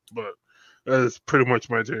Broly, but that's pretty much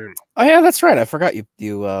my team. Oh yeah, that's right. I forgot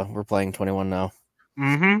you were playing 21 now.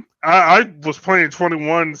 I was playing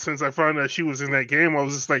 21 since I found out she was in that game. I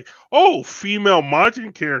was just like, oh, female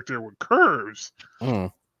Majin character with curves.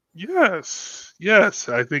 Yes,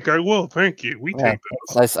 I think I will. Thank you. We take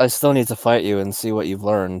those. I still need to fight you and see what you've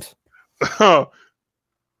learned. And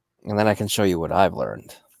then I can show you what I've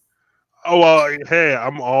learned. Oh, well, hey,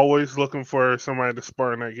 I'm always looking for somebody to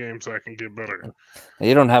spar in that game so I can get better.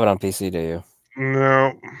 You don't have it on PC, do you? No.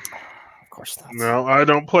 Of course not. No, I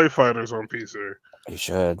don't play fighters on PC. You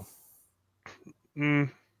should.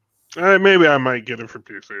 Maybe I might get it for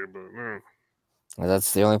PC, but no.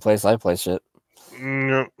 That's the only place I play shit.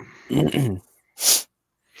 No.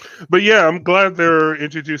 But yeah, I'm glad they're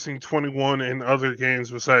introducing 21 in other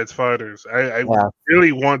games besides fighters. I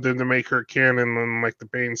really want them to make her canon in the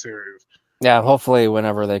Bane series. Yeah, hopefully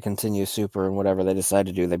whenever they continue Super and whatever they decide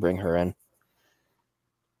to do, they bring her in.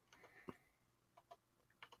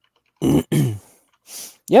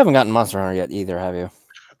 You haven't gotten Monster Hunter yet either, have you?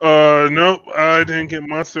 Nope, I didn't get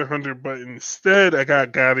Monster Hunter, but instead I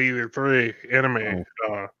got God Eater 3 anime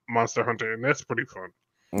Monster Hunter, and that's pretty fun.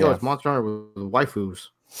 Yo, it's Monster Hunter with waifus.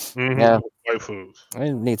 Yeah, waifus. I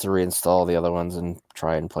need to reinstall the other ones and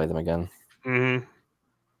try and play them again.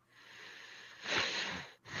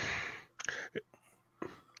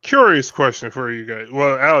 Curious question for you guys.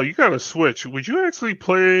 Well, Al, you got a Switch. Would you actually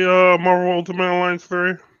play Marvel Ultimate Alliance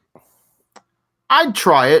 3? I'd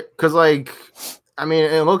try it because,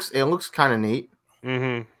 it looks kind of neat.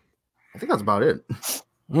 I think that's about it.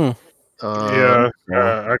 I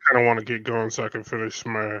kind of want to get going so I can finish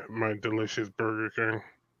my delicious Burger King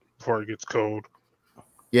before it gets cold.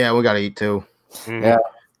 Yeah, we gotta eat too. Yeah,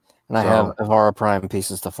 and I have Evara Prime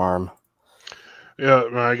pieces to farm. Yeah,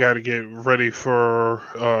 I got to get ready for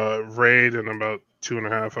raid in about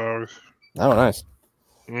 2.5 hours. Oh, nice.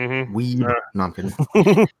 Weed. No, I'm kidding.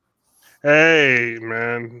 Hey,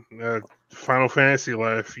 man, Final Fantasy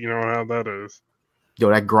life. You know how that is.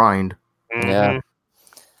 Yo, that grind. Yeah.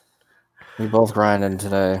 We both grinding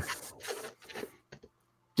today.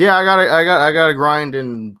 Yeah, I got a grind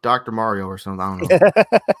in Dr. Mario or something. I don't know.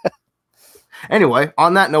 Anyway,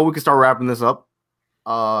 on that note, we can start wrapping this up.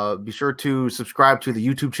 Be sure to subscribe to the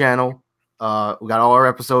YouTube channel. We got all our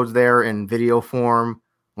episodes there in video form,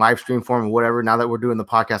 live stream form, or whatever. Now that we're doing the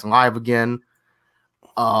podcast live again.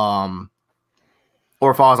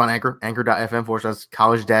 Or follow us on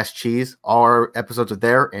anchor.fm/college-cheese. All our episodes are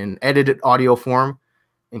there in edited audio form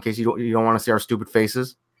in case you don't want to see our stupid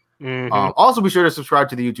faces. Also, be sure to subscribe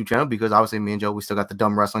to the YouTube channel because obviously me and Joe, we still got the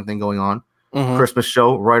dumb wrestling thing going on. Christmas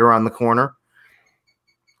show right around the corner.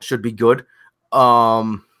 Should be good.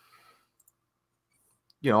 All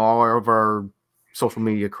of our social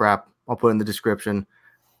media crap I'll put in the description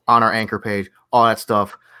on our Anchor page, all that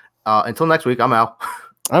stuff. Until next week, I'm Al.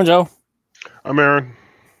 I'm Joe. I'm Aaron.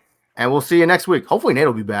 And we'll see you next week. Hopefully Nate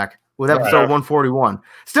will be back with episode 141.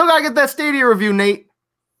 Still got to get that Stadia review, Nate.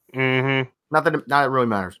 Not that it really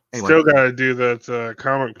matters. Anyway. Still got to do that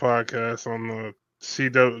comic podcast on the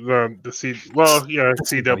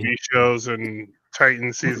CW shows and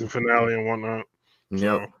Titan season finale and whatnot.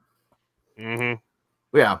 Yep. So,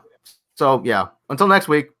 Yeah. So, yeah. Until next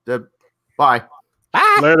week. Bye.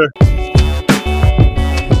 Later.